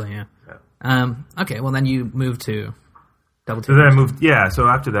 absolutely. Yeah. Yeah. Okay. Well, then you moved to double So then tapered. I moved. Yeah. So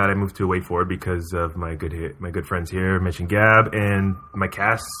after that, I moved to Way Forward because of my good friends here, Mitch and Gab, and my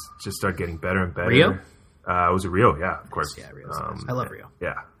casts just started getting better and better. Rio? It was a Rio. Yeah, of course. Yeah, Rio's nice. I love Rio.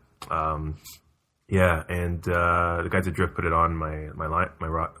 Yeah. Yeah, and the guys at Drift put it on my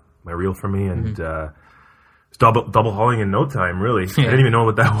reel for me, and it's double hauling in no time. Really, I didn't even know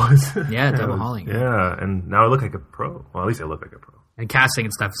what that was. Yeah, double hauling. Yeah, and now I look like a pro. Well, at least I look like a pro. And casting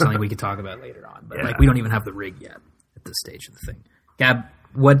and stuff is something we could talk about later on. But Yeah. like, we don't even have the rig yet at this stage of the thing. Gab,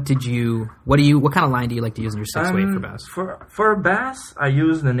 what kind of line do you like to use in your 6 weight for bass? For bass, I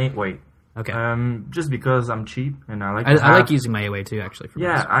use an 8 weight. Okay. Just because I'm cheap and I like. I like using my 8 weight too, actually. For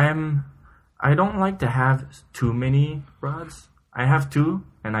Yeah, bass. I don't like to have too many rods. I have 2,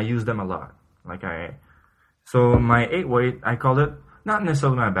 and I use them a lot. So my 8 weight, I call it not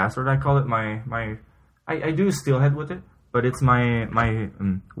necessarily my bass rod. I call it my. I do steelhead with it, but it's my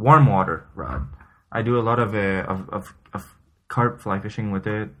warm water rod. I do a lot of carp fly fishing with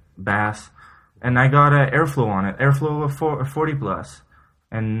it, bass, and I got airflow on it, airflow of 40 plus,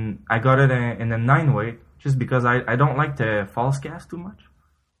 and I got it in a 9 weight just because I don't like to false cast too much.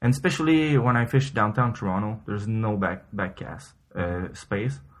 And especially when I fish downtown Toronto, there's no back cast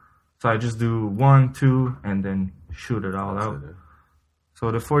space. So I just do 1, 2, and then shoot it all out.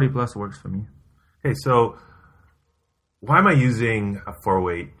 So the 40 plus works for me. Hey, so why am I using a 4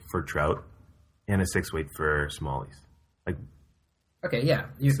 weight for trout and a 6 weight for smallies? Like, Okay, yeah.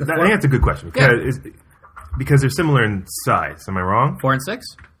 I think that's a good question because they're similar in size. Am I wrong? 4 and 6?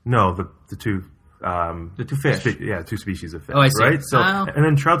 No, the two. The 2 fish. Two species of fish. Oh, I see. Right. So, Oh. and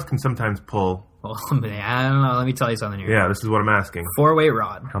then trouts can sometimes pull. Well, I don't know. Let me tell you something here. Yeah, this is what I'm asking. 4-weight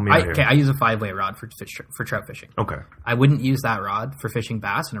rod. Help me out here. Okay, I use a 5-weight rod for trout fishing. Okay. I wouldn't use that rod for fishing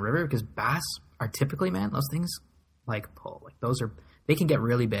bass in a river because bass are typically, man, those things like pull. Like they can get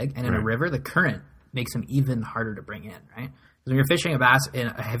really big, and in a Right. river, the current makes them even harder to bring in, right? Because when you're fishing a bass in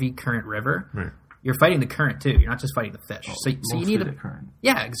a heavy current river, Right. you're fighting the current too. You're not just fighting the fish. So you Mostly need the current.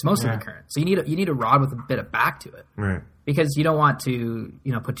 yeah, it's mostly the current. So you need a rod with a bit of back to it Right. because you don't want to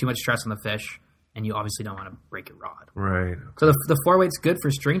put too much stress on the fish, and you obviously don't want to break your rod. Right. So the 4-weight's good for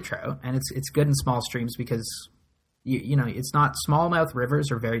string trout, and it's good in small streams because you know it's not smallmouth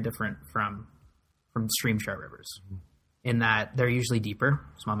rivers are very different from stream trout rivers in that they're usually deeper.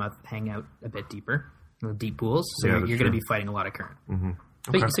 Smallmouth hang out a bit deeper in the deep pools, so Yeah, you're that's going to true. be fighting a lot of current.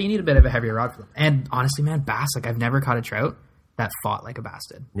 Okay. So you need a bit of a heavier rod for them. And honestly, man, bass, like I've never caught a trout that fought like a bass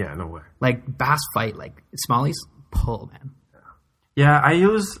did. Yeah. No way. Like bass fight, like smallies pull, man. Yeah, I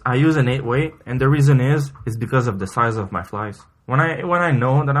use an 8 weight, and the reason is because of the size of my flies. When I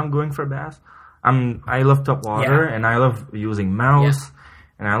know that I'm going for bass, I love top water, Yeah. and I love using mouse,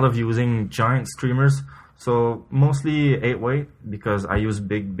 and I love using giant streamers. So mostly 8 weight because I use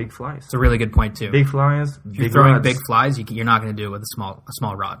big flies. It's a really good point too. Big flies, If you're big throwing rods. big flies, you're not going to do it with a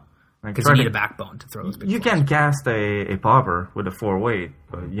small rod Like, because try you need to- a backbone to throw those big You flies. can cast a popper with a 4 weight,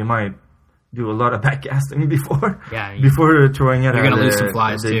 but you might do a lot of back casting before Yeah, before throwing it you're at gonna lose some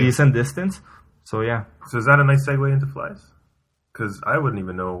flies, a too. decent distance. So yeah. So is that a nice segue into flies? Because I wouldn't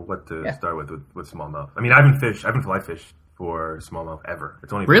even know what to start with smallmouth. I mean, I haven't fly fished for smallmouth ever.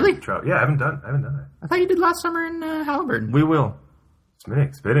 It's only Really? been trout. Yeah, I haven't done that. I thought you did last summer in Halliburton. We will.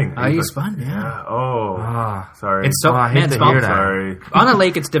 Spitting. Oh, you spun, yeah. Oh, sorry. It's so I hate man, to small, hear that. Sorry. on a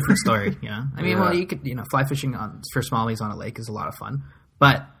lake. It's a different story. Yeah, I mean, Yeah. well, you could fly fishing for smallies on a lake is a lot of fun,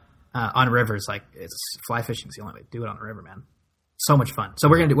 but on rivers, like it's fly fishing is the only way to do it on a river, man. So much fun. So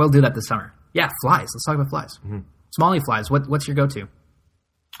we'll do that this summer. Yeah, flies. Let's talk about flies. Smallie flies. What's your go-to?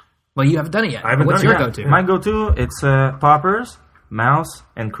 Well, you haven't done it yet. I haven't What's done your it go-to? yet. My go-to, it's poppers, mouse,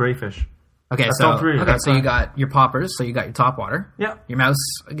 and crayfish. Okay, That's so all three. okay, That's so you fine. got your poppers. So you got your top water. Yeah. Your mouse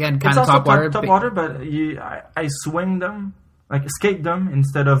again, It's kind of also top water. top water, but I swing them, like escape them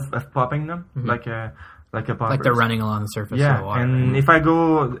instead of popping them. Like like a poppers. Like they're running along the surface of the water. And if I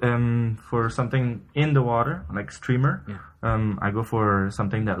go for something in the water, like streamer, I go for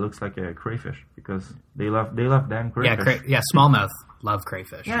something that looks like a crayfish because they love damn crayfish. Smallmouth love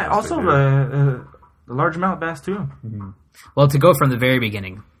crayfish. Yeah, also the largemouth bass too. Well, to go from the very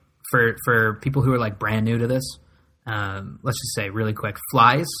beginning, for people who are like brand new to this, let's just say really quick,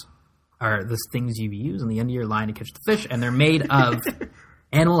 flies are the things you use on the end of your line to catch the fish, and they're made of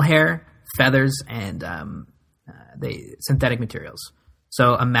animal hair, feathers, and synthetic materials.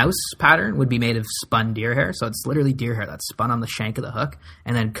 So a mouse pattern would be made of spun deer hair. So it's literally deer hair that's spun on the shank of the hook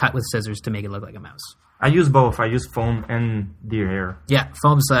and then cut with scissors to make it look like a mouse. I use both. I use foam and deer hair. Yeah,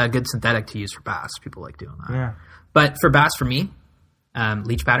 foam's a good synthetic to use for bass. People like doing that. Yeah. But for bass, for me,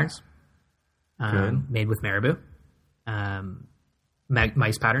 leech patterns made with marabou.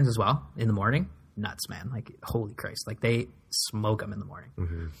 Mice patterns as well in the morning. Nuts, man. Like, holy Christ. Like, they smoke them in the morning.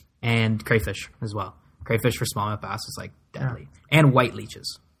 Mm-hmm. And crayfish as well. Crayfish for smallmouth bass is like deadly. Yeah. And white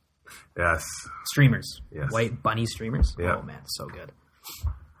leeches. Yes. Streamers. Yes. White bunny streamers. Yeah. Oh, man. So good.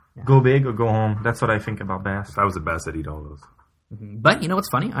 Yeah. Go big or go home. That's what I think about bass. If I was a bass, I'd eat all those. Mm-hmm. But you know what's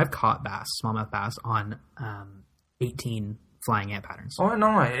funny? I've caught bass, smallmouth bass, on 18 flying ant patterns. Oh,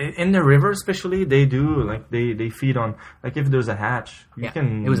 no. In the river especially, they do. Like, they feed on... Like, if there's a hatch, you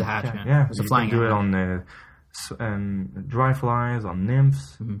can... It was a hatch, man. Yeah. It was a flying ant. You can do it on dry flies, on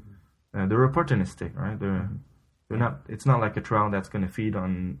nymphs. Mm-hmm. They're opportunistic, right? They're not. It's not like a trout that's going to feed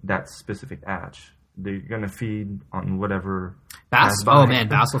on that specific hatch. They're going to feed on whatever. Bass. Oh man,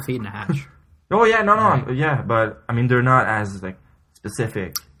 bass will feed in a hatch. Oh yeah, no, yeah, but I mean they're not as like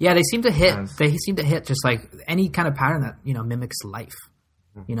specific. Yeah, they seem to hit. They seem to hit just like any kind of pattern that mimics life.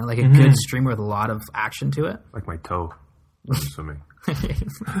 You know, like a good streamer with a lot of action to it. Like my toe. when I'm swimming.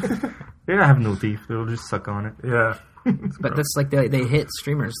 They don't have no teeth. They'll just suck on it. Yeah. But that's like they hit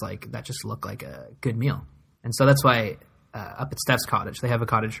streamers like that just look like a good meal. And so that's why up at Steph's cottage, they have a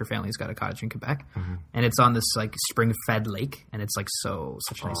cottage. Her family's got a cottage in Quebec, and it's on this like spring-fed lake, and it's like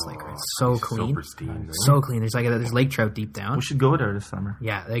such a nice lake. Right? It's so clean, pristine, so clean. There's lake trout deep down. We should go there this summer.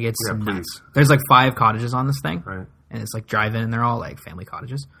 Yeah, they get some please. nuts. There's like 5 cottages on this thing, Right. and it's like drive-in, and they're all like family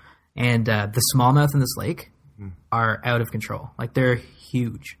cottages. And the smallmouth in this lake are out of control. Like they're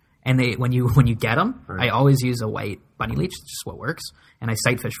huge. And when you get them, I always use a white bunny leech. It's just what works. And I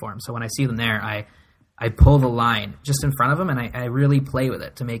sight fish for them. So when I see them there, I pull the line just in front of them, and I really play with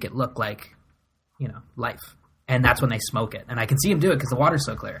it to make it look like, life. And that's when they smoke it. And I can see them do it because the water's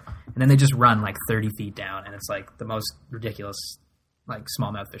so clear. And then they just run like 30 feet down, and it's like the most ridiculous like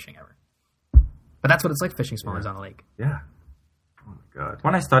smallmouth fishing ever. But that's what it's like fishing smallmouths on a lake. Yeah. Oh my God.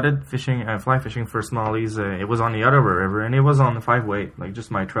 When I started fishing, fly fishing for smallies, it was on the Ottawa River, and it was on the 5-weight, like just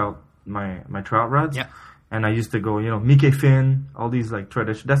my trout rods. Yeah. And I used to go, Mickey Finn, all these like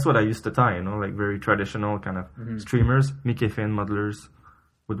tradition. That's what I used to tie, like very traditional kind of streamers. Mickey Finn, muddlers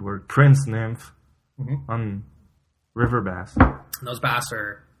would work. Prince nymph on river bass. And those bass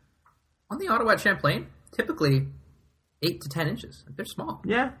are on the Ottawa Champlain, typically 8 to 10 inches. They're small.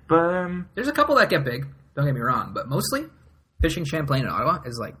 Yeah, but there's a couple that get big. Don't get me wrong, but mostly fishing Champlain in Ottawa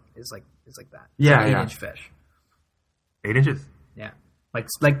is like that. Yeah, it's an 8-inch fish. 8 inches? Yeah, like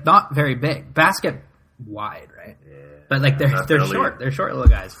not very big. Bass get wide, right? Yeah. But like they're short. They're short little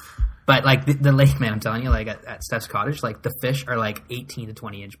guys. But like the lake, man, I'm telling you, like at Steph's cottage, like the fish are like 18 to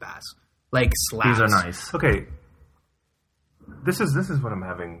 20 inch bass, like slabs. These are nice. Okay. This is what I'm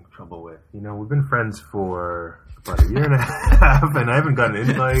having trouble with. We've been friends for about a year and a half, and I haven't gotten an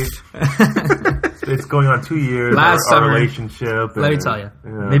invite. It's going on 2 years. Last our summer, relationship. Let me tell you.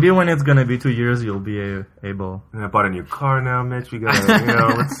 Maybe when it's gonna be 2 years, you'll be able. And I bought a new car now, Mitch. We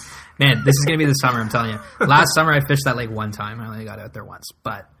gotta, let's. Man, this is gonna be the summer. I'm telling you. Last summer, I fished that lake one time. I only got out there once,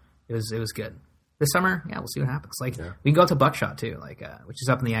 but it was good. This summer, we'll see what happens. Like we can go to Buckshot too, which is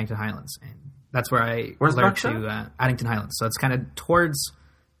up in the Addington Highlands, and that's where I Where's learned Buckshot? to Addington Highlands. So it's kind of towards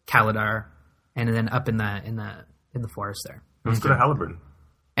Caladar, and then up in the forest there. Let's go to Haliburton.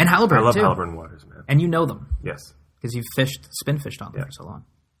 And Haliburton I love too. Haliburton waters, man. And you know them Yes. because you've spin fished on them for so long.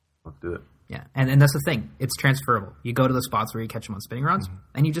 Let's do it. Yeah, and that's the thing. It's transferable. You go to the spots where you catch them on spinning rods,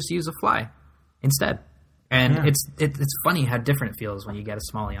 and you just use a fly instead. And it's funny how different it feels when you get a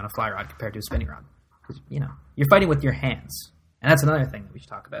smallie on a fly rod compared to a spinning rod. Because, you're fighting with your hands. And that's another thing that we should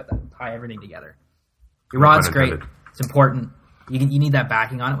talk about, that tie everything together. Your rod's great. It's important. You need that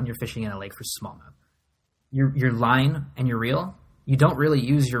backing on it when you're fishing in a lake for smallmouth. Your line and your reel, you don't really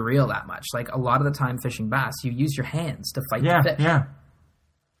use your reel that much. Like a lot of the time fishing bass, you use your hands to fight the fish. Yeah.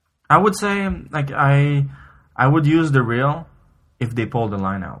 I would say like I would use the reel if they pull the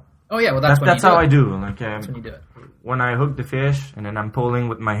line out. Oh yeah, well that's how I do. Like that's when you do it. When I hook the fish and then I'm pulling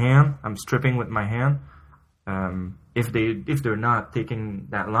with my hand, I'm stripping with my hand, If they're not taking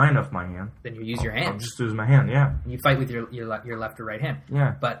that line off my hand, Then you use your I'll hands. just use my hand. Yeah, You fight with your left or right hand.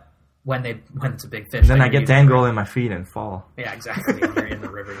 yeah. But when it's a big fish, Then I you get use- tangled in my feet and fall. Yeah, exactly. You're in the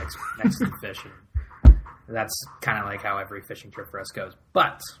river next to the fish. And that's kind of like how every fishing trip for us goes.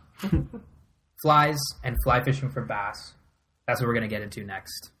 But flies and fly fishing for bass, that's what we're going to get into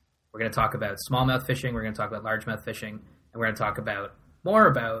next. We're going to talk about smallmouth fishing. We're going to talk about largemouth fishing. And we're going to talk about more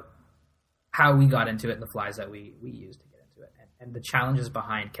about how we got into it and the flies that we used to get into it. And the challenges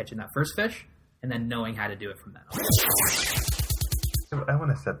behind catching that first fish and then knowing how to do it from then on. I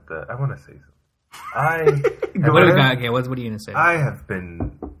want to say something. What are you going to say? I have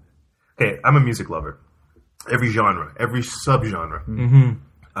been. Okay, I'm a music lover. Every genre, every subgenre,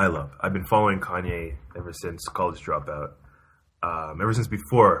 I love. I've been following Kanye ever since College Dropout. Ever since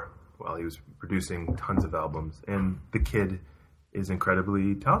before, while he was producing tons of albums, and the kid is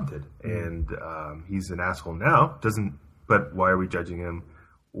incredibly talented, and he's an asshole now. But why are we judging him?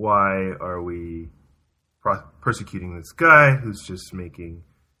 Why are we persecuting this guy who's just making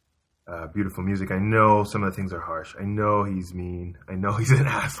beautiful music? I know some of the things are harsh. I know he's mean. I know he's an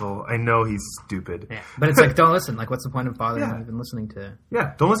asshole. I know he's stupid. Yeah. But it's like, don't listen. Like, what's the point of bothering even listening to?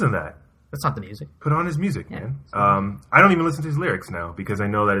 Yeah, don't listen to that. That's not the music. Put on his music, man. I don't even listen to his lyrics now because I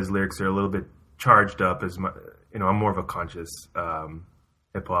know that his lyrics are a little bit charged up. I'm more of a conscious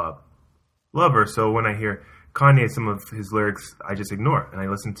hip hop lover. So when I hear Kanye, some of his lyrics, I just ignore and I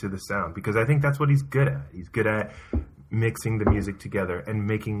listen to the sound because I think that's what he's good at. He's good at mixing the music together and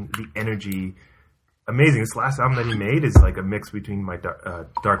making the energy amazing. This last album that he made is like a mix between my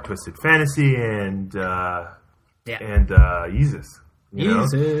Dark Twisted Fantasy and Yeezus.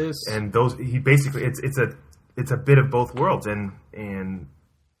 Jesus. And those, he basically, it's a bit of both worlds, and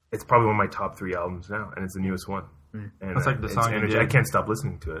it's probably one of my top 3 albums now, and it's the newest one. And That's like the song you did. I can't stop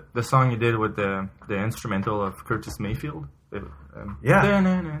listening to it. The song you did with the instrumental of Curtis Mayfield.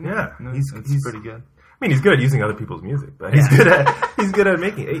 Yeah. He's pretty good. I mean, he's good at using other people's music, but he's good at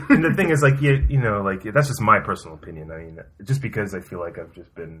making it. And the thing is, like, that's just my personal opinion. I mean, just because I feel like I've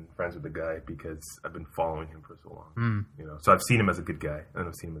just been friends with the guy because I've been following him for so long. So I've seen him as a good guy, and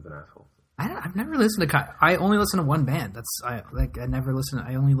I've seen him as an asshole. I've never listened to. I only listen to one band. I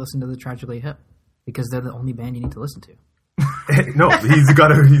only listen to the Tragically Hip because they're the only band you need to listen to. No, he's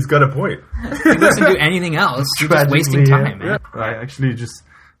got a point. If you listen to anything else, you're just wasting time, man. I actually just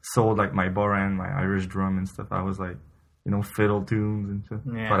sold like my boran, my Irish drum and stuff. I was like, fiddle tunes and stuff.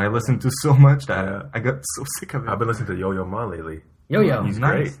 Yeah. But I listened to so much that I got so sick of it. I've been listening to Yo-Yo Ma lately. Yo-Yo. He's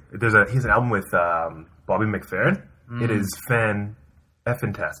Nice. great. He's an album with Bobby McFerrin. It is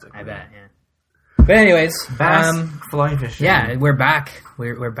fantastic. I bet, yeah. But anyways, fly fishing. yeah, we're back.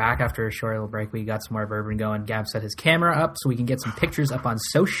 We're back after a short little break. We got some more bourbon going. Gab set his camera up so we can get some pictures up on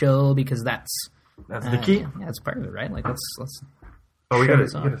social because that's the key. Yeah, that's part of it, right? Like let's. Oh, you show gotta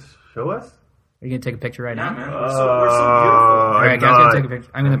this off. show us? Are you gonna take a picture right now? Man, We're so All right, Gab's gonna take a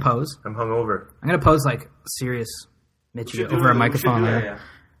picture. I'm gonna pose. I'm hungover. I'm gonna pose like serious Mitchie do over a it. microphone We should do there. that,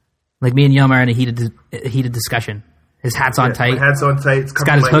 Like me and Yelmer are in a heated discussion. His hat's on tight. My hat's on tight. It's He's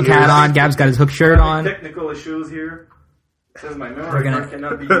got his hook hat on. Gab's got his hook shirt on. Technical issues here. It says my We're memory gonna- card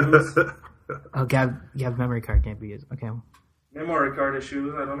cannot be used. Oh, Gab's memory card can't be used. Okay. Memory card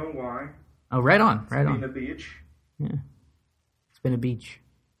issues. I don't know why. Oh, right on. Right In the on. beach. It's been a beach.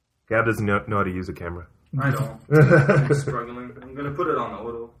 Gab doesn't know how to use a camera. I don't. I'm struggling. I'm gonna put it on a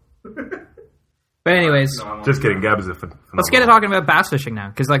little. But anyways, No, I won't. Just kidding. Gab is a phenomenal. let's get to talking about bass fishing now.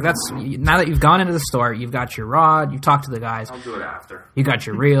 Because like now that you've gone into the store, you've got your rod, you've talked to the guys, I'll do it after. you got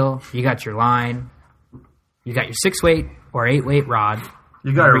your reel, you got your line, you got your 6-weight or 8-weight rod.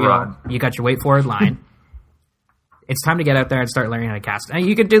 You got a reel, rod. You got your weight forward line. It's time to get out there and start learning how to cast. And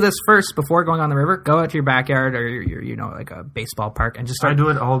you can do this first before going on the river. Go out to your backyard or your like a baseball park and just I start. do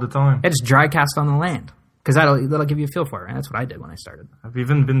it all the time. Yeah, just dry cast on the land because that'll give you a feel for it. And that's what I did when I started. I've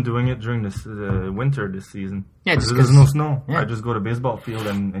even been doing it during the winter this season. Yeah, just there's 'cause- no snow. yeah. I just go to baseball field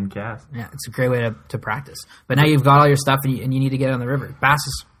and cast. Yeah, it's a great way to practice. But now you've got all your stuff and you need to get on the river. Bass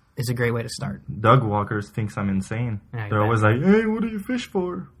is a great way to start. Dog walkers thinks I'm insane. Yeah, They're I always like, "Hey, what do you fish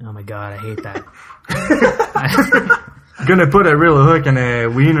for?" Oh my god, I hate that. Gonna put a real hook and a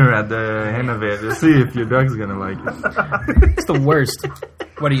wiener at the end of it to see if your dog's gonna like it. It's the worst.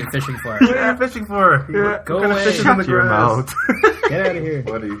 What are you fishing for? What are you fishing for? Go What kind of away. fish is in the Your grass? mouth. Get out of here.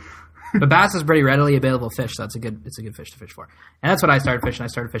 Buddy. But bass is pretty readily available fish, so it's a good fish to fish for. And that's what I started fishing. I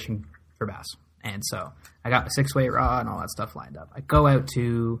started fishing for bass. And so I got my 6-weight rod and all that stuff lined up. I go out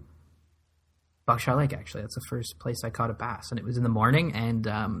to Buckshot Lake, actually. That's the first place I caught a bass. And it was in the morning and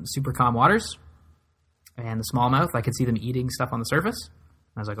super calm waters. And the smallmouth, I could see them eating stuff on the surface.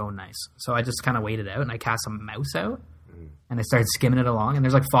 I was like, oh, nice. So I just kind of waited out, and I cast a mouse out, and I started skimming it along. And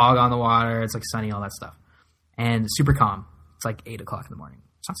there's like fog on the water. It's like sunny, all that stuff. And super calm. It's like 8 o'clock in the morning.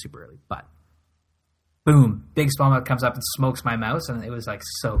 It's not super early, but boom, big smallmouth comes up and smokes my mouse, and it was like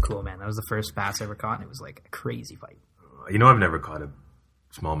so cool, man. That was the first bass I ever caught, and it was like a crazy fight. You know, I've never caught a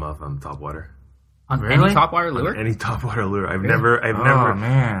smallmouth on topwater. On Really? any topwater lure? On any topwater lure. I've Oh, never.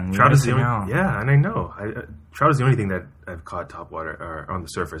 man. Trout is the You're only. missing out. Yeah, and I know. Trout is the only thing that I've caught topwater, or on the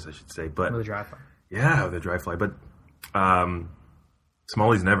surface, I should say. But With a dry fly. yeah, with a dry fly. But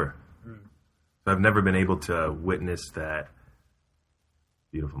smallies never. So I've never been able to witness that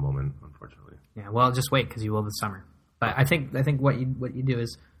beautiful moment, unfortunately. Yeah, well, just wait because you will this summer. But I think what you do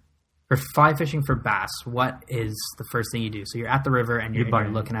is for fly fishing for bass. What is the first thing you do? So you're at the river and you're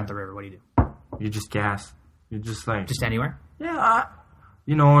looking at the river. What do you do? You just gas. You just like... Just anywhere? Yeah.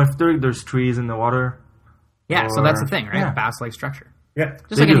 You know, if there's trees in the water... Yeah. So that's the thing, right? Yeah. Bass like structure. Yeah,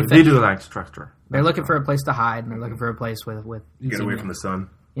 Just like any They fish. do like structure. They're looking for a place to hide, and they're looking for a place with get easy away meal. from the sun.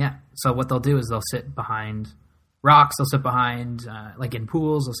 Yeah. So what they'll do is they'll sit behind rocks. They'll sit behind, like in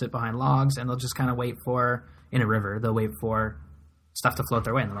pools, they'll sit behind logs, and they'll just kind of wait for, in a river, they'll wait for stuff to float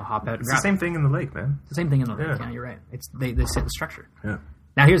their way, and then they'll hop out and It's the grab it. same thing in the lake, man. It's the same thing in the lake. Yeah. Yeah, you're right. They sit in structure. Yeah.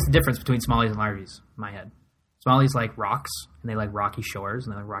 Now here's the difference between smallies and larvies, in my head. Smallies like rocks, and they like rocky shores,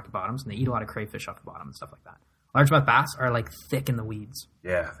 and they like rocky bottoms, and they eat a lot of crayfish off the bottom and stuff like that. Largemouth bass are like thick in the weeds,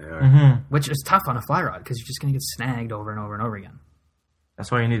 Yeah, they are. Mm-hmm. which is tough on a fly rod because you're just going to get snagged over and over and over again.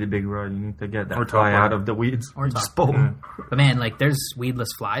 That's why you need a big rod. You need to get that Or fly top out rod. of the weeds. Or just top. boom. But man, like there's weedless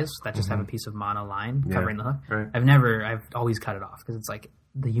flies that just have a piece of mono line Yeah, covering the hook. right. I've always cut it off because it's like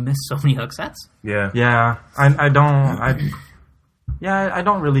you miss so many hook sets. Yeah. Yeah, I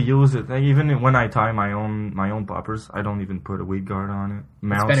don't really use it. Like, even when I tie my own poppers, I don't even put a weed guard on it.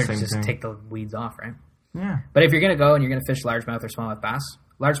 Mount, It's better same to just thing. take the weeds off, right? Yeah. But if you're going to go and you're going to fish largemouth or smallmouth bass,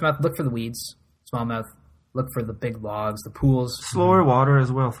 largemouth, look for the weeds. Smallmouth, look for the big logs, the pools. Slower water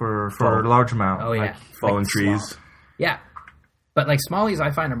as well for largemouth. Oh, yeah. Like, Fallen Like trees. swamp. Yeah. But like smallies,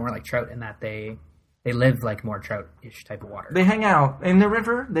 I find are more like trout in that they live like more trout-ish type of water. they hang out in the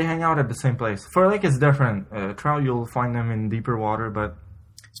river. They hang out at the same place. For lake, it's different. Trout, you'll find them in deeper water, but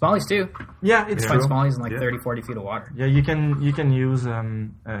Smallies too. yeah, it's You find true. smallies in like Yeah. 30, 40 feet of water. Yeah, you can use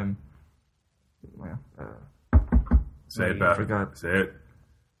Say it, I Pat. forgot. Say it.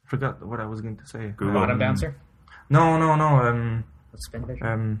 Forgot what I was going to say. Google. Bottom bouncer? No. With spin fish?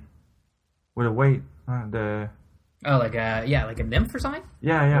 With a weight. The Oh, like a nymph or something?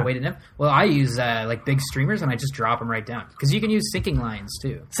 yeah. A weighted nymph? Well, I use like big streamers and I just drop them right down. Because you can use sinking lines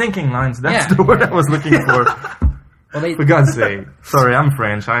too. Sinking lines. That's Yeah. the word I was looking for. Well, they For God's sake. Sorry, I'm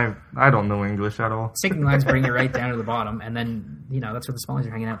French. I don't know English at all. sinking lines bring you right down to the bottom, and then that's where the smallies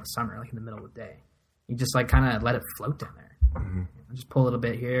are hanging out in the summer, like in the middle of the day. You just like kind of let it float down there. Just pull a little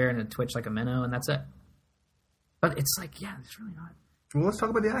bit here and it twitch like a minnow, and that's it. But it's like, yeah, it's really not Well, let's talk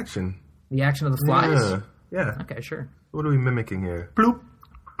about the action. the action of the flies. Yeah. Okay, sure. What are we mimicking here? Bloop,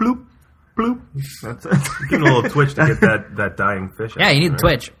 bloop, bloop. That's it. Give it a little twitch to get that dying fish out, Yeah, you need the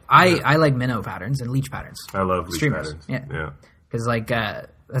right? twitch. I like minnow patterns and leech patterns. I love leech Streamers. patterns. Yeah. Yeah. Because like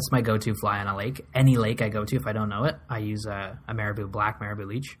that's my go-to fly on a lake. Any lake I go to, if I don't know it, I use a marabou, black marabou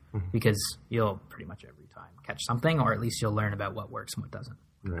leech, because you'll pretty much every time catch something, or at least you'll learn about what works and what doesn't.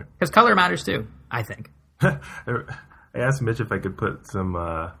 Right. Because color matters too, I think. I asked Mitch if I could put some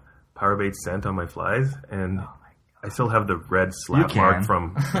power bait scent on my flies, and I still have the red slap You mark can.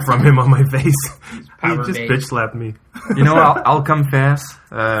 from him on my face. He Power just bait. bitch slapped me. You know, I'll confess.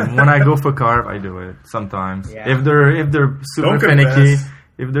 When I go for carp, I do it sometimes. Yeah. If they're super Don't finicky, confess.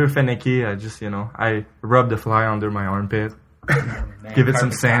 if they're finicky, I just I rub the fly under my armpit. Man, Give it some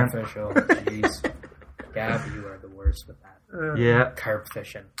carp sand. and catfish, oh, jeez. Gab, you are the worst with that. Yeah. Carp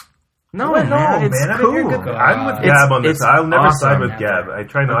fishing. No, I man, it's I think cool. you're good. I'm with It's- Gab on this. it's I'll never side awesome. with Gab. I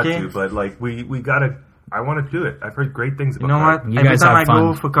try not Okay. to, but like we gotta. I want to do it. I've heard great things about You know carp. what? You Every guys time I have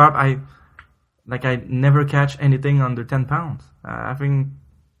go fun. for carp, I never catch anything under 10 pounds. I think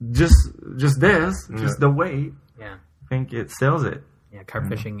just this, just the weight, Yeah. I think it sells it. Yeah, carp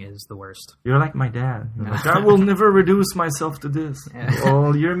fishing is the worst. You're like my dad. You're like, I will never reduce myself to this. Yeah.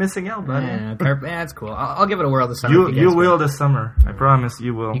 Well, you're missing out, buddy. Yeah, carp, yeah, it's cool. I'll give it a whirl this summer. if You guys will go. this summer. I promise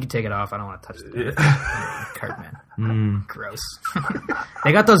you will. You can take it off. I don't want to touch the carp, man. Mm. Gross.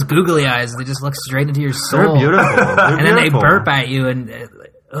 They got those googly eyes. They just look straight into your soul. They're beautiful. They're And then they beautiful. burp at you, and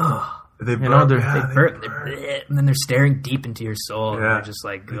ugh. They You know, burp. they're- They burp, and then they're staring deep into your soul. And Yeah. they're just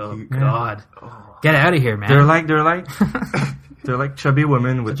like, oh God, get out of here, man. They're like They're like chubby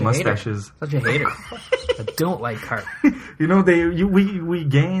women with Such a hater. mustaches. Such a hater. I don't like carp. You know, we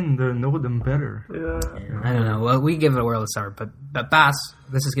gain to know them better. Yeah. I don't know. Well, we give it a whirl this summer, but bass.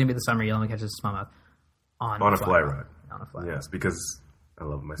 This is going to be the summer you'll only catch this smallmouth On a fly rod. On a fly. Yes, because I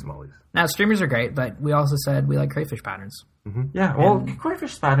love my smallies. Now streamers are great, but we also said we like crayfish patterns. Yeah, well,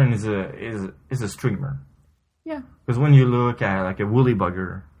 crayfish pattern is a streamer. Yeah. Because when you look at like a woolly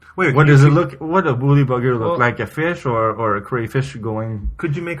bugger, Wait, what can does you- it look? What a woolly bugger look Well- like? A fish or a crayfish going?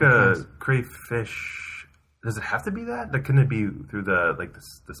 Could you make a crayfish? Does it have to be that? Like, couldn't it be through the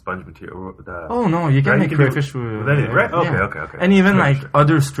sponge material? Or the, Oh no, you can Right, make you can do- crayfish with anything, right? Okay, yeah. okay. And even Right. like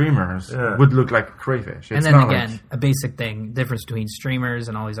other streamers Yeah. would look like crayfish. It's And then not again, like, a basic thing, difference between streamers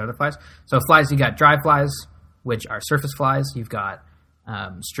and all these other flies. So flies, you got dry flies, which are surface flies. You've got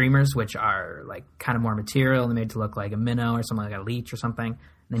streamers, which are like kind of more material and made to look like a minnow or something like a leech or something. And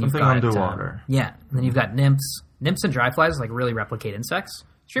then Something you've got, underwater. yeah. And then you've got nymphs. Nymphs and dry flies like really replicate insects.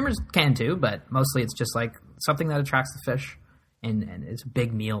 Streamers can too, but mostly it's just like something that attracts the fish and it's a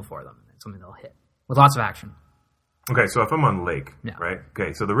big meal for them. It's something they'll hit with lots of action. Okay, so if I'm on lake, Yeah. right?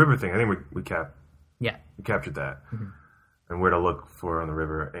 Okay, so the river thing, I think we Yeah. captured that, Mm-hmm. and where to look for on the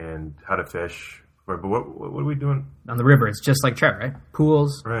river and how to fish. But what are we doing? On the river, it's just like trout, right?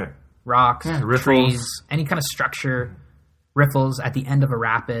 Pools, Right. rocks, Yeah, riffles. trees, any kind of structure, riffles at the end of a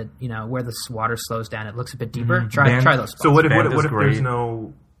rapid, you know, where the water slows down, it looks a bit deeper. Try Bend. those spots. So what if Band what is if there's great.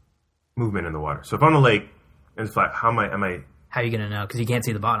 no movement in the water? So if I'm on the lake and it's flat, how am I How are you going to know? Because you can't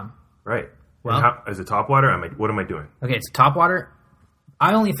see the bottom. right? Well- And how, is it top water? What am I doing? Okay, it's top water.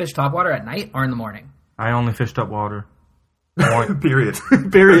 I only fish top water at night or in the morning. I only fished up water. Period.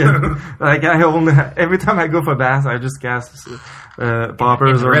 Period. Like I only every time I go for bass, I just cast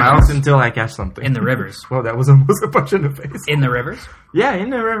poppers the or rivers. mouths until I catch something. In the rivers. Well, that was almost a punch in the face. In the rivers? Yeah, in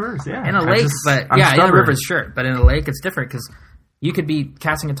the rivers. Yeah, In a I lake, just- but I'm yeah, in the stubborn. rivers, sure. But in a lake, it's different because you could be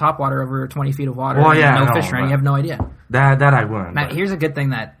casting a top water over 20 feet of water Well, and yeah, no no, fish around. but- You have no idea. That I wouldn't. Now, but- here's a good thing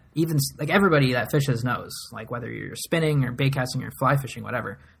that even like everybody that fishes knows, like whether you're spinning or bait casting or fly fishing,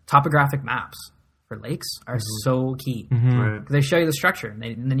 whatever, topographic maps for lakes are so key. Right. 'Cause they show you the structure, and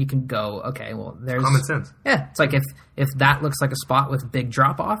then you can go, okay, well, there's Common sense. Yeah, it's like if that looks like a spot with big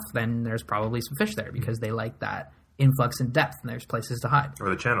drop off, then there's probably some fish there because they like that influx and depth, and there's places to hide. Or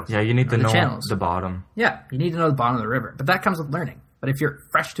the channels. yeah, you need to the know channels. the bottom. Yeah, you need to know the bottom of the river, but that comes with learning. But if you're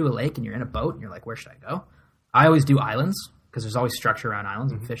fresh to a lake and you're in a boat and you're like, where should I go? I always do islands because there's always structure around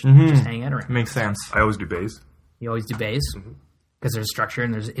islands and fish just hanging out around. Makes sense. I always do bays. You always do bays because there's structure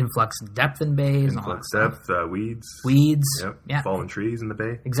and there's influx and depth in bays and all that Influx stuff. depth, weeds. Weeds. Yep. Yeah, Fallen trees in the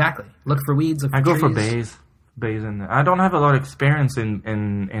bay. exactly. Look for weeds. Look for I go for trees. bays in there. I don't have a lot of experience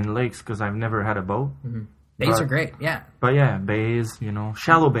in lakes because I've never had a boat. Bays But- are great. Yeah, But yeah, bays,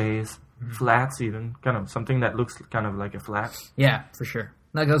 shallow bays, flats even, kind of something that looks kind of like a flat yeah, for sure.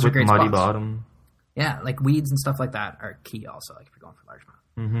 Like those are with great muddy spots. bottom. Yeah, like weeds and stuff like that are key also, like if you're going for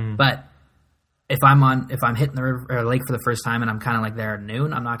largemouth. But if I'm hitting the river or lake for the first time and I'm kind of like there at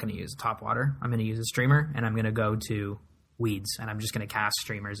noon, I'm not going to use top water. I'm going to use a streamer and I'm going to go to weeds and I'm just going to cast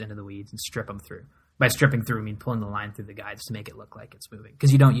streamers into the weeds and strip them through. By stripping through, I mean pulling the line through the guides to make it look like it's moving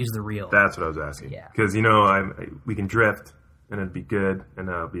because you don't use the reel. That's what I was asking. Yeah. Because we can drift and it'd be good and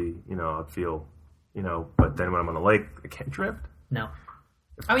I'll be I'd feel but then when I'm on the lake I can't drift. No.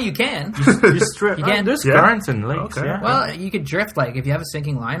 I mean, you can. You strip. You can. There's Yeah. currents in lakes. Okay. Yeah. Well, you could drift like if you have a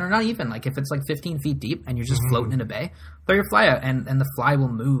sinking line, or not even like if it's like 15 feet deep and you're just floating in a bay. Throw your fly out, and the fly will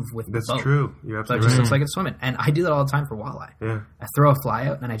move with That's the boat. true. You're So it absolutely just right. looks like it's swimming, and I do that all the time for walleye. Yeah. I throw a fly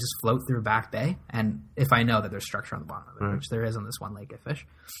out and I just float through back bay, and if I know that there's structure on the bottom of it, which there is on this one lake I fish,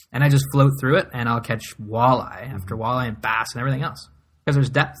 and I just float through it, and I'll catch walleye after walleye and bass and everything else because there's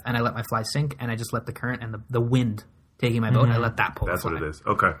depth, and I let my fly sink, and I just let the current and the wind taking my boat, I let that pull. That's the fly. what it is.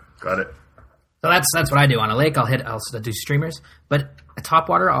 Okay. Got it. So that's what I do on a lake. I'll do streamers, but a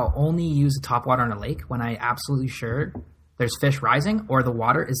topwater, I'll only use a topwater on a lake when I absolutely sure there's fish rising or the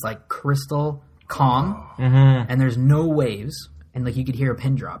water is like crystal calm and there's no waves and like you could hear a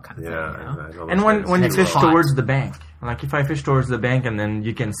pin drop kind of Yeah. thing. You know? I know And those when things. you It's fish hot. towards the bank, like if I fish towards the bank and then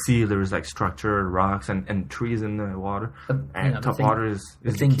you can see there's like structure, rocks, and trees in the water, and the top thing- water is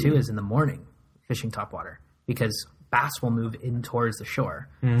The the thing key. too is in the morning fishing topwater because bass will move in towards the shore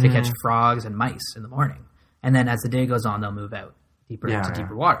to catch frogs and mice in the morning, and then as the day goes on, they'll move out deeper into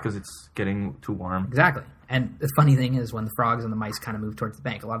deeper water because it's getting too warm. Exactly. And the funny thing is when the frogs and the mice kind of move towards the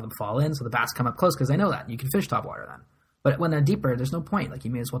bank, a lot of them fall in, so the bass come up close because they know that. You can fish topwater then. But when they're deeper, there's no point. Like,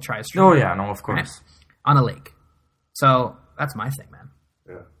 you may as well try a streamer. Oh yeah, no, of course. On a lake. So that's my thing, man.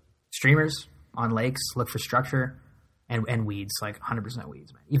 Yeah. Streamers on lakes, look for structure and weeds, like 100%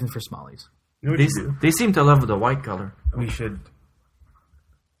 weeds, man. Even for smallies. You know what They, you do? they seem to love the white color. We should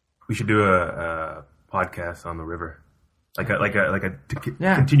do a podcast on the river, like a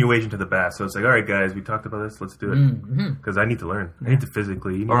Yeah. continuation to the bass. So it's like, all right, guys, we talked about this. Let's do it because I need to learn. I need to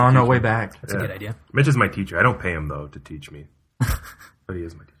physically. you need Or to on our teach way me. back. That's a good idea. Mitch is my teacher. I don't pay him though to teach me, but he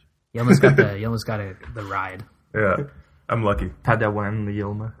is my teacher. You almost got the ride. Yeah, I'm lucky. Padawan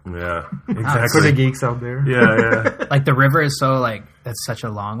Yilma. Yeah, For the exactly. geeks out there. Yeah. Like the river is so like that's such a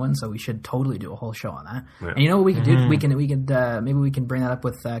long one, so we should totally do a whole show on that. Yeah. And you know what we could do? We could maybe we can bring that up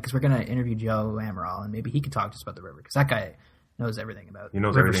with because we're gonna interview Joe Amaral, and maybe he could talk to us about the river because that guy knows everything about He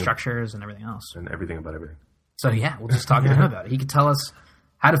knows river everything. structures and everything else. And everything about everything. So yeah, we'll just talk to him about it. He could tell us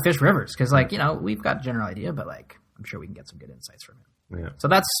how to fish rivers because like we've got a general idea, but like I'm sure we can get some good insights from him. Yeah. So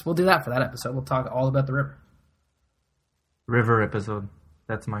we'll do that for that episode. We'll talk all about the river. River episode.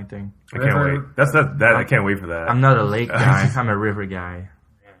 That's my thing. I can't River- wait. That's not that. I can't wait for that. I'm not a lake guy. I'm a river guy.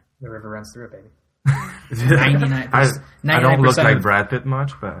 The river runs through it, baby. 99%. I don't look 99% like of- Brad Pitt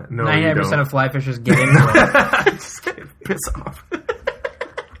much, but No, you 99% don't. of fly fishers get into it. just get piss off.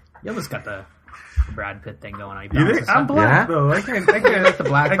 You almost got the Brad Pitt thing going on. You think I'm black Yeah? though? I can't. I can't. like the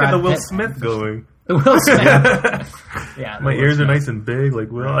black I got Brad the Will Pitt. Smith going. The Will Smith. Yeah. My ears are nice and big,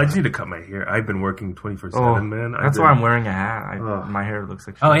 like Will. I just need to cut my hair. I've been working 24/7, man. That's why I'm wearing a hat. Ugh. My hair looks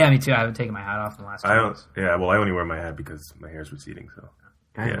like shit. Oh yeah, me too. I haven't taken my hat off in the last. I few don't. months. Yeah, well, I only wear my hat because my hair's receding. So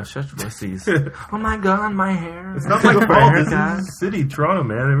Guys Yeah. are such wussies. Oh my god, my hair. it's not my fault. This is city, Toronto,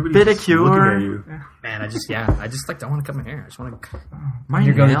 man. Everybody's just looking Pedicure. at you. Man, I just like don't want to cut my hair. I just want to My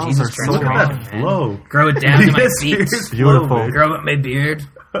Undergo the nails Jesus are so transformation. Look at long. that man. flow. grow it down to my Yes, feet. it's Beautiful. flow, man. Grow up my beard.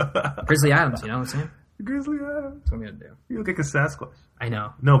 Grizzly Adams, you know what I'm saying? Grizzly Adams. That's what I'm gonna do. You look like a Sasquatch. I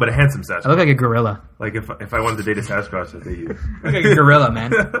know. No, but a handsome I Sasquatch. look like a gorilla. Like if I wanted to date a Sasquatch, I'd date you. I look like a gorilla,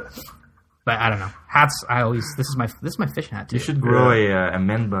 man. But I don't know. Hats. This is my fishing hat too. You should grow a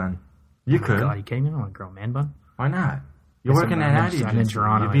men bun. You could. God, are you kidding me? I don't want to grow a man bun. Why not? You're Yes, working I'm at in- Addy. I'm in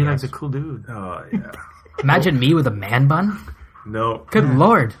Toronto, You'd be I like guess. the cool dude. Oh yeah. Imagine me with a man bun. No. Good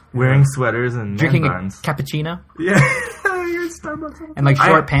lord. Wearing sweaters and Drinking men a buns. cappuccino Yeah. You're at Starbucks. and like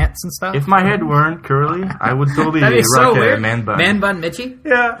short pants and stuff. If my head weren't curly, I would totally That'd be so rock a weird. man bun. Man bun Mitchie?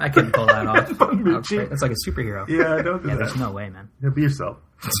 Yeah. I couldn't pull that off. bun That's Mitchie. great. That's like a superhero. Yeah, don't do Yeah, there's that. no way, man. Yeah, be yourself.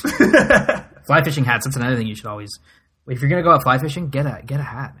 Fly fishing hats. That's another thing you should always. If you're gonna go out fly fishing, get a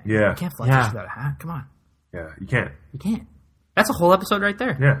hat. Man. Yeah. You can't fly Yeah. fish without a hat. Come on, Yeah, you can't. you can't. That's a whole episode right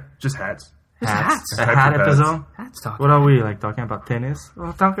there. Yeah, just hats. Just hats. A Hats hat are bad. episode? Hats talking. What are we, like, talking about tennis?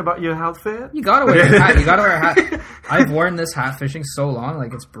 Well, talk about your outfit? You gotta wear a hat. You gotta wear a hat. I've worn this hat fishing so long,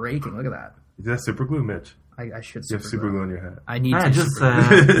 like it's breaking. Look at that. Is that super glue, Mitch? I should. You have super glue on your hat. I need Yeah, to. just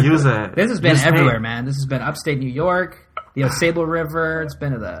super- use a... This has been use everywhere, paint. man. This has been upstate New York, the Osable River. It's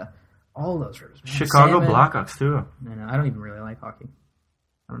been to all those rivers. Man. Chicago Salmon. Blackhawks, too. I don't even really like hockey.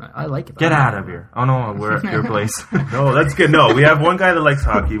 I don't know. I like it. but Get I don't out know. of here. Oh, no, we're at your place. No, that's good. No, we have one guy that likes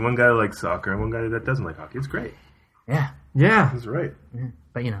hockey, one guy that likes soccer, and one guy that doesn't like hockey. It's great. Yeah, Yeah. That's right.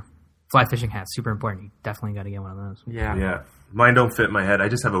 but fly fishing hats super important. You definitely got to get one of those. Yeah. Yeah, mine don't fit my head. I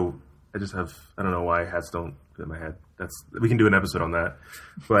just have. I don't know why hats don't fit my head. We can do an episode on that.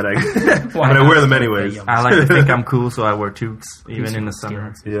 But but I wear them anyways. Yeah. I like to think I'm cool, so I wear tubes, even in the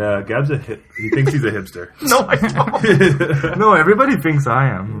summer. Yeah, Gab's a hip. He thinks he's a hipster. No, I don't. No, everybody thinks I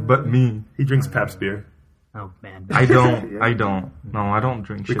am, but me. He drinks Pabst beer. Oh man, I don't. I don't. No, I don't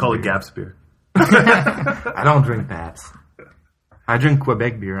drink We shit call it beer. Gab's beer. I don't drink that. I drink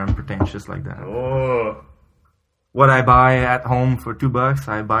Quebec beer. I'm pretentious like that. Oh, What I buy at home for $2,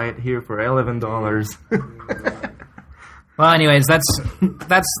 I buy it here for $11. Well, anyways, that's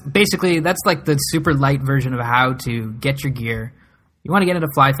basically like the super light version of how to get your gear. You want to get into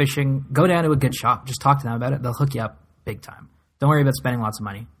fly fishing? Go down to a good shop. Just talk to them about it. They'll hook you up big time. Don't worry about spending lots of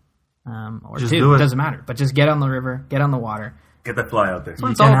money, or Just two. do it. Doesn't matter. But just get on the river, get on the water. get that fly out there.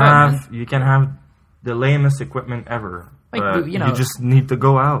 It's all about, You can have the lamest equipment ever. Like, but you know- you just need to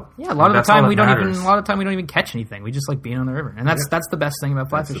go out. Yeah, a lot of the That's all time that we don't matters. even. A lot of the time we don't even catch anything. We just like being on the river, and that's the best thing about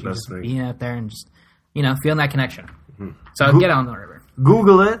fly That's the fishing. best Just thing. being out there and just feeling that connection. Mm-hmm. So get on the river.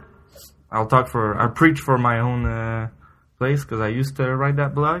 Google it. I preach for my own place because I used to write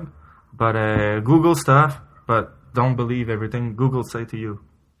that blog. But Google stuff, but don't believe everything Google say to you.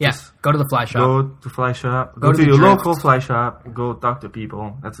 Yeah, go to the fly shop. Go to fly shop. Go Go to to the your drift. local fly shop. Go talk to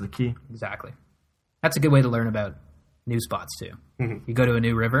people. That's the key. Exactly. That's a good way to learn about new spots too. Mm-hmm. You go to a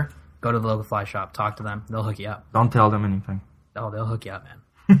new river, go to the local fly shop, talk to them. They'll hook you up. Don't tell them anything. Oh, they'll hook you up,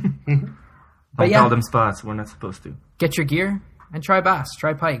 man. Don't yeah. tell them spots we're not supposed to. Get your gear and try bass,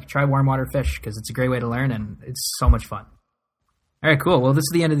 try pike, try warm water fish because it's a great way to learn and it's so much fun. All right, cool. Well, this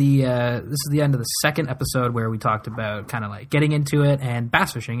is the end of the second episode where we talked about kind of like getting into it and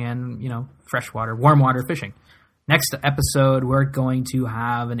bass fishing and freshwater, warm water fishing. Next episode, we're going to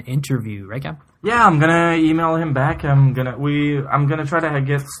have an interview, right, Cam? Yeah, I'm gonna email him back. I'm gonna try to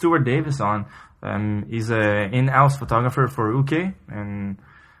get Stuart Davis on. He's a in-house photographer for Uke. And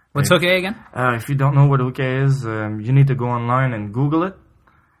what's Uke again? If you don't know what Uke is, you need to go online and Google it.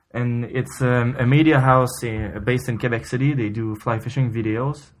 And it's a media house based in Quebec City. They do fly fishing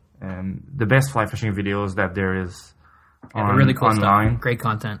videos, the best fly fishing videos that there is really cool online. Stuff. Great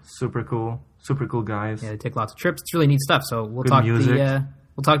content. Super cool guys. Yeah, they take lots of trips. It's really neat stuff. So we'll Good talk music.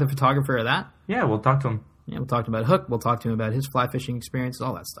 We'll talk to the photographer of that. Yeah, we'll talk to him. Yeah, we'll talk about Hook. We'll talk to him about his fly fishing experiences,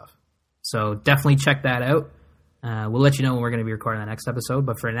 all that stuff. So definitely check that out. We'll let you know when we're going to be recording the next episode.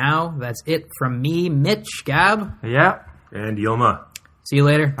 But for now, that's it from me, Mitch, Gab. Yeah. And Yoma. See you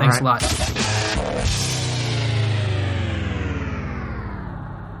later. Thanks All right. a lot.